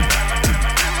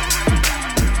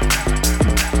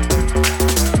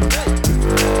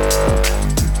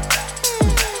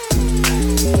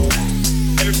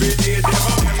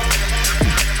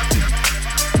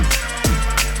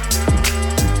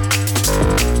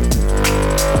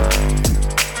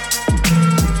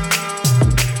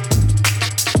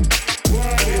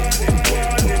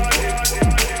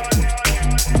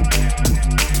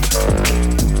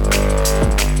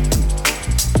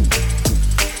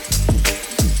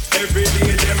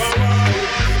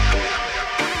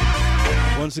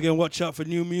Once again, watch out for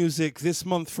new music this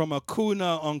month from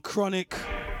Akuna on Chronic.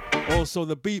 Also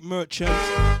the Beat Merchant,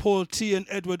 Paul T and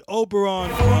Edward Oberon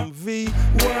on V.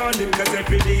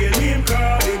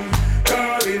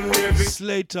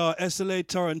 Slater,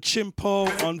 Escalator and Chimpo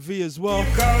on V as well.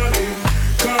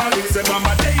 Say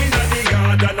mama day in the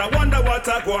yard and I wonder what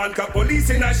I want. Got police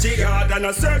in a she yard and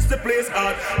I search the place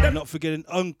hard. Not forgetting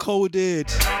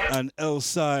Uncoded and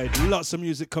L-Side. Lots of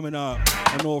music coming out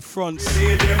on all fronts.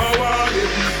 Warn him,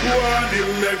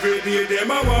 every day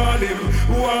them a warn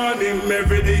him,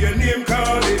 every day your name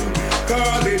calling,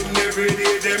 every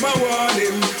day them a warn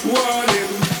him.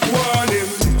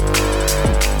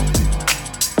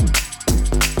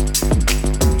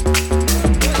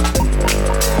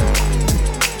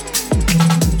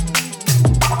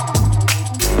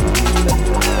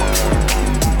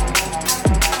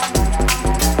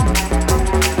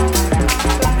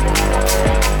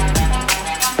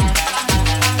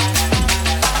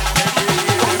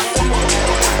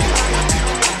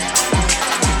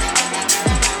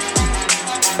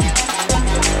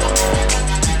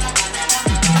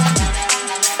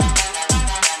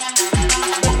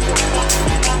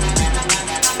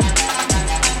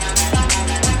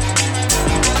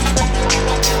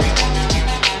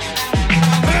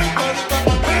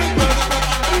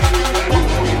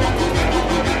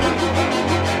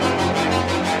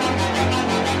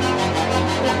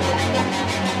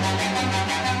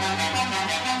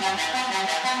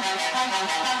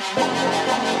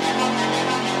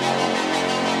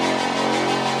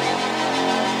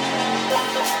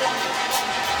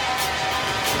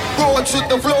 Road to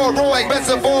the floor, Roy,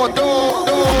 reservoir door.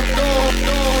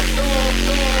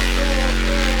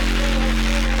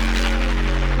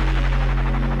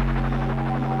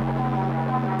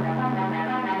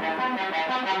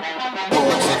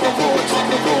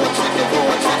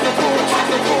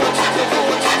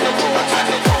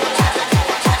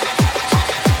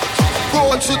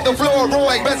 Road to the floor,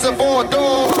 Roy, reservoir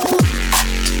door.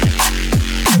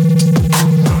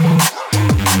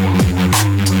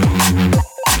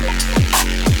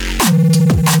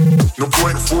 No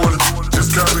point forward,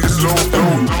 just carry it slow,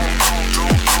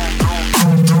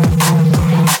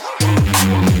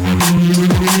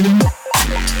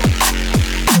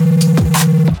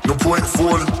 no point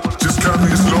forward, just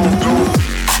carry it slow,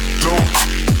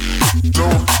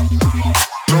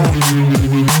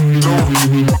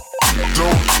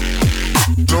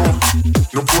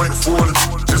 no point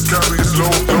forward, just carry it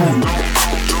slow,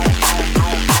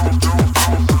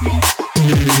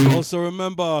 Also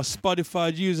remember,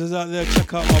 Spotify users out there,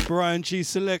 check out my Bryan G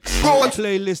Selects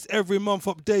playlist every month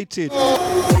updated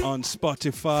on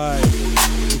Spotify.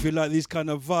 If you like these kind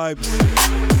of vibes,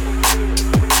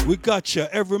 we got you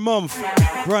every month.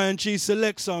 Bryan G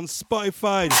Selects on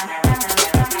Spotify.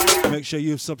 Make sure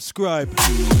you subscribe.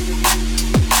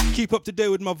 Keep up to date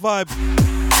with my vibe.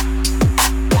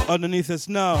 Underneath us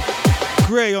now,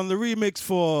 Gray on the remix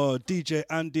for DJ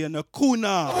Andy and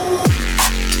Akuna.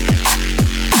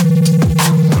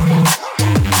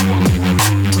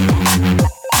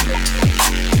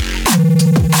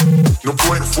 no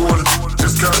point forward,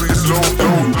 just carry it slow,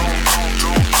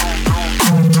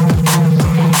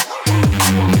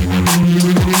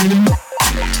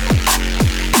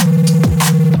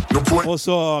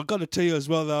 Also, I gotta tell you as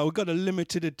well that we got a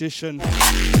limited edition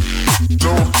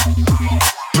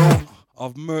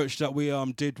of merch that we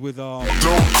did with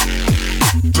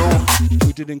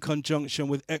we did in conjunction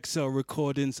with XL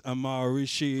Recordings and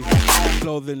Maharishi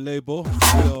clothing label. We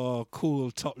are a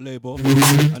cool top label,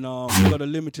 and we got a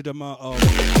limited amount of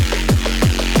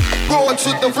Road to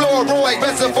the floor, Roy,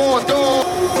 reservoir door.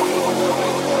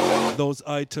 Those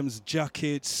items,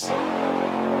 jackets,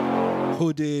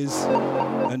 hoodies,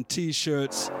 and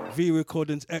t-shirts. V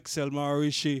Recordings XL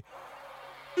Maharishi.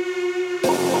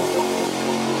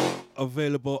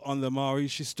 Available on the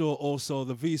Maharishi store, also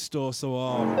the V store, so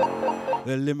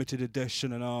they're limited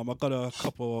edition, and I got a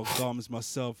couple of garments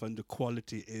myself, and the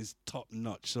quality is top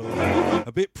notch, so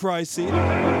a bit pricey,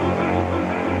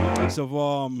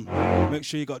 so make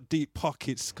sure you got deep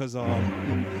pockets, because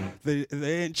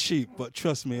they ain't cheap, but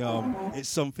trust me, it's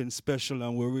something special,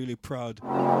 and we're really proud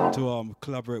to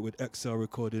collaborate with XL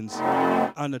Recordings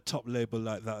and a top label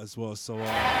like that as well. So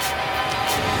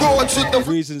the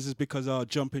reasons is because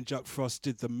Jumping Jack Frost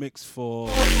did the mix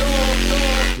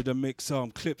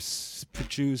clips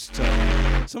produced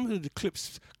some of the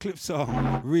clips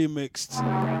remixed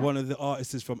one of the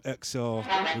artists is from XL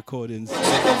Recordings,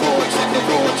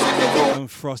 and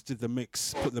Frost did the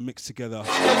mix, put the mix together.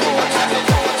 So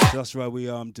that's why we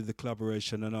did the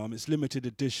collaboration, and it's limited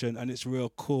edition and it's real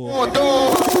cool.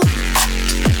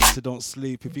 So don't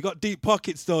sleep. If you got deep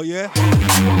pockets though, yeah?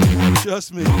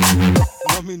 Trust me.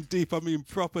 I mean deep, I mean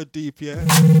proper deep, yeah?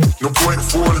 No point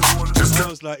forward, just I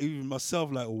was like, even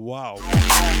myself, like, wow.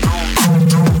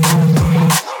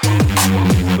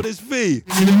 But it's V.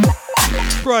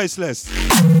 Priceless.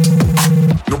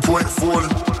 No point forward,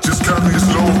 just carry it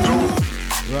slow.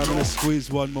 Right, I'm gonna squeeze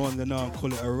one more and then I'll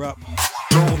call it a wrap.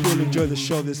 Hope you'll enjoy the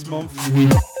show this month.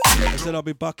 I said I'll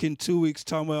be back in 2 weeks'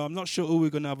 time. Where I'm not sure who we're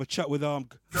gonna have a chat with.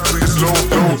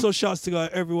 Also, shouts to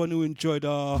everyone who enjoyed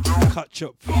our catch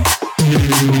up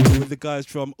with the guys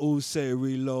from Say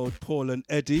Reload, Paul and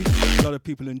Eddie. A lot of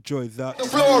people enjoyed that.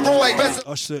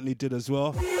 I certainly did as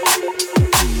well.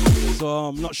 So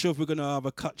I'm not sure if we're gonna have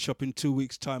a catch up in 2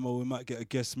 weeks' time, or we might get a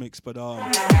guest mix. But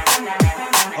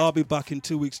I'll be back in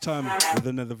 2 weeks' time with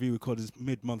another V Recordings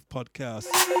mid-month podcast.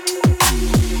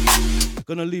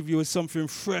 Gonna leave you with something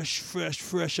fresh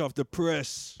off the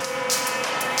press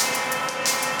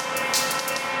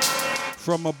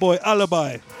from my boy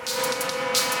Alibi.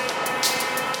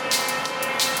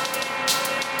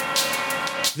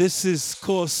 This is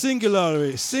called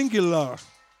Singularity.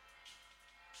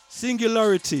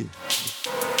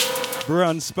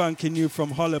 Brand spanking new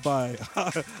from Alibi.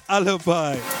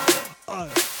 Alibi.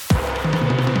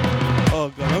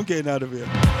 Oh God, I'm getting out of here.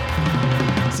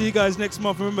 See you guys next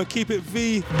month. Remember, keep it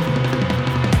V.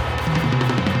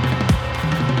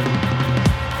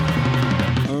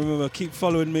 And remember, keep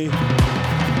following me,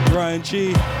 Bryan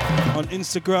G, on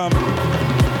Instagram,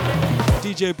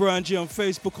 DJ Bryan G on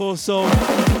Facebook also,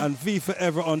 and V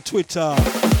Forever on Twitter.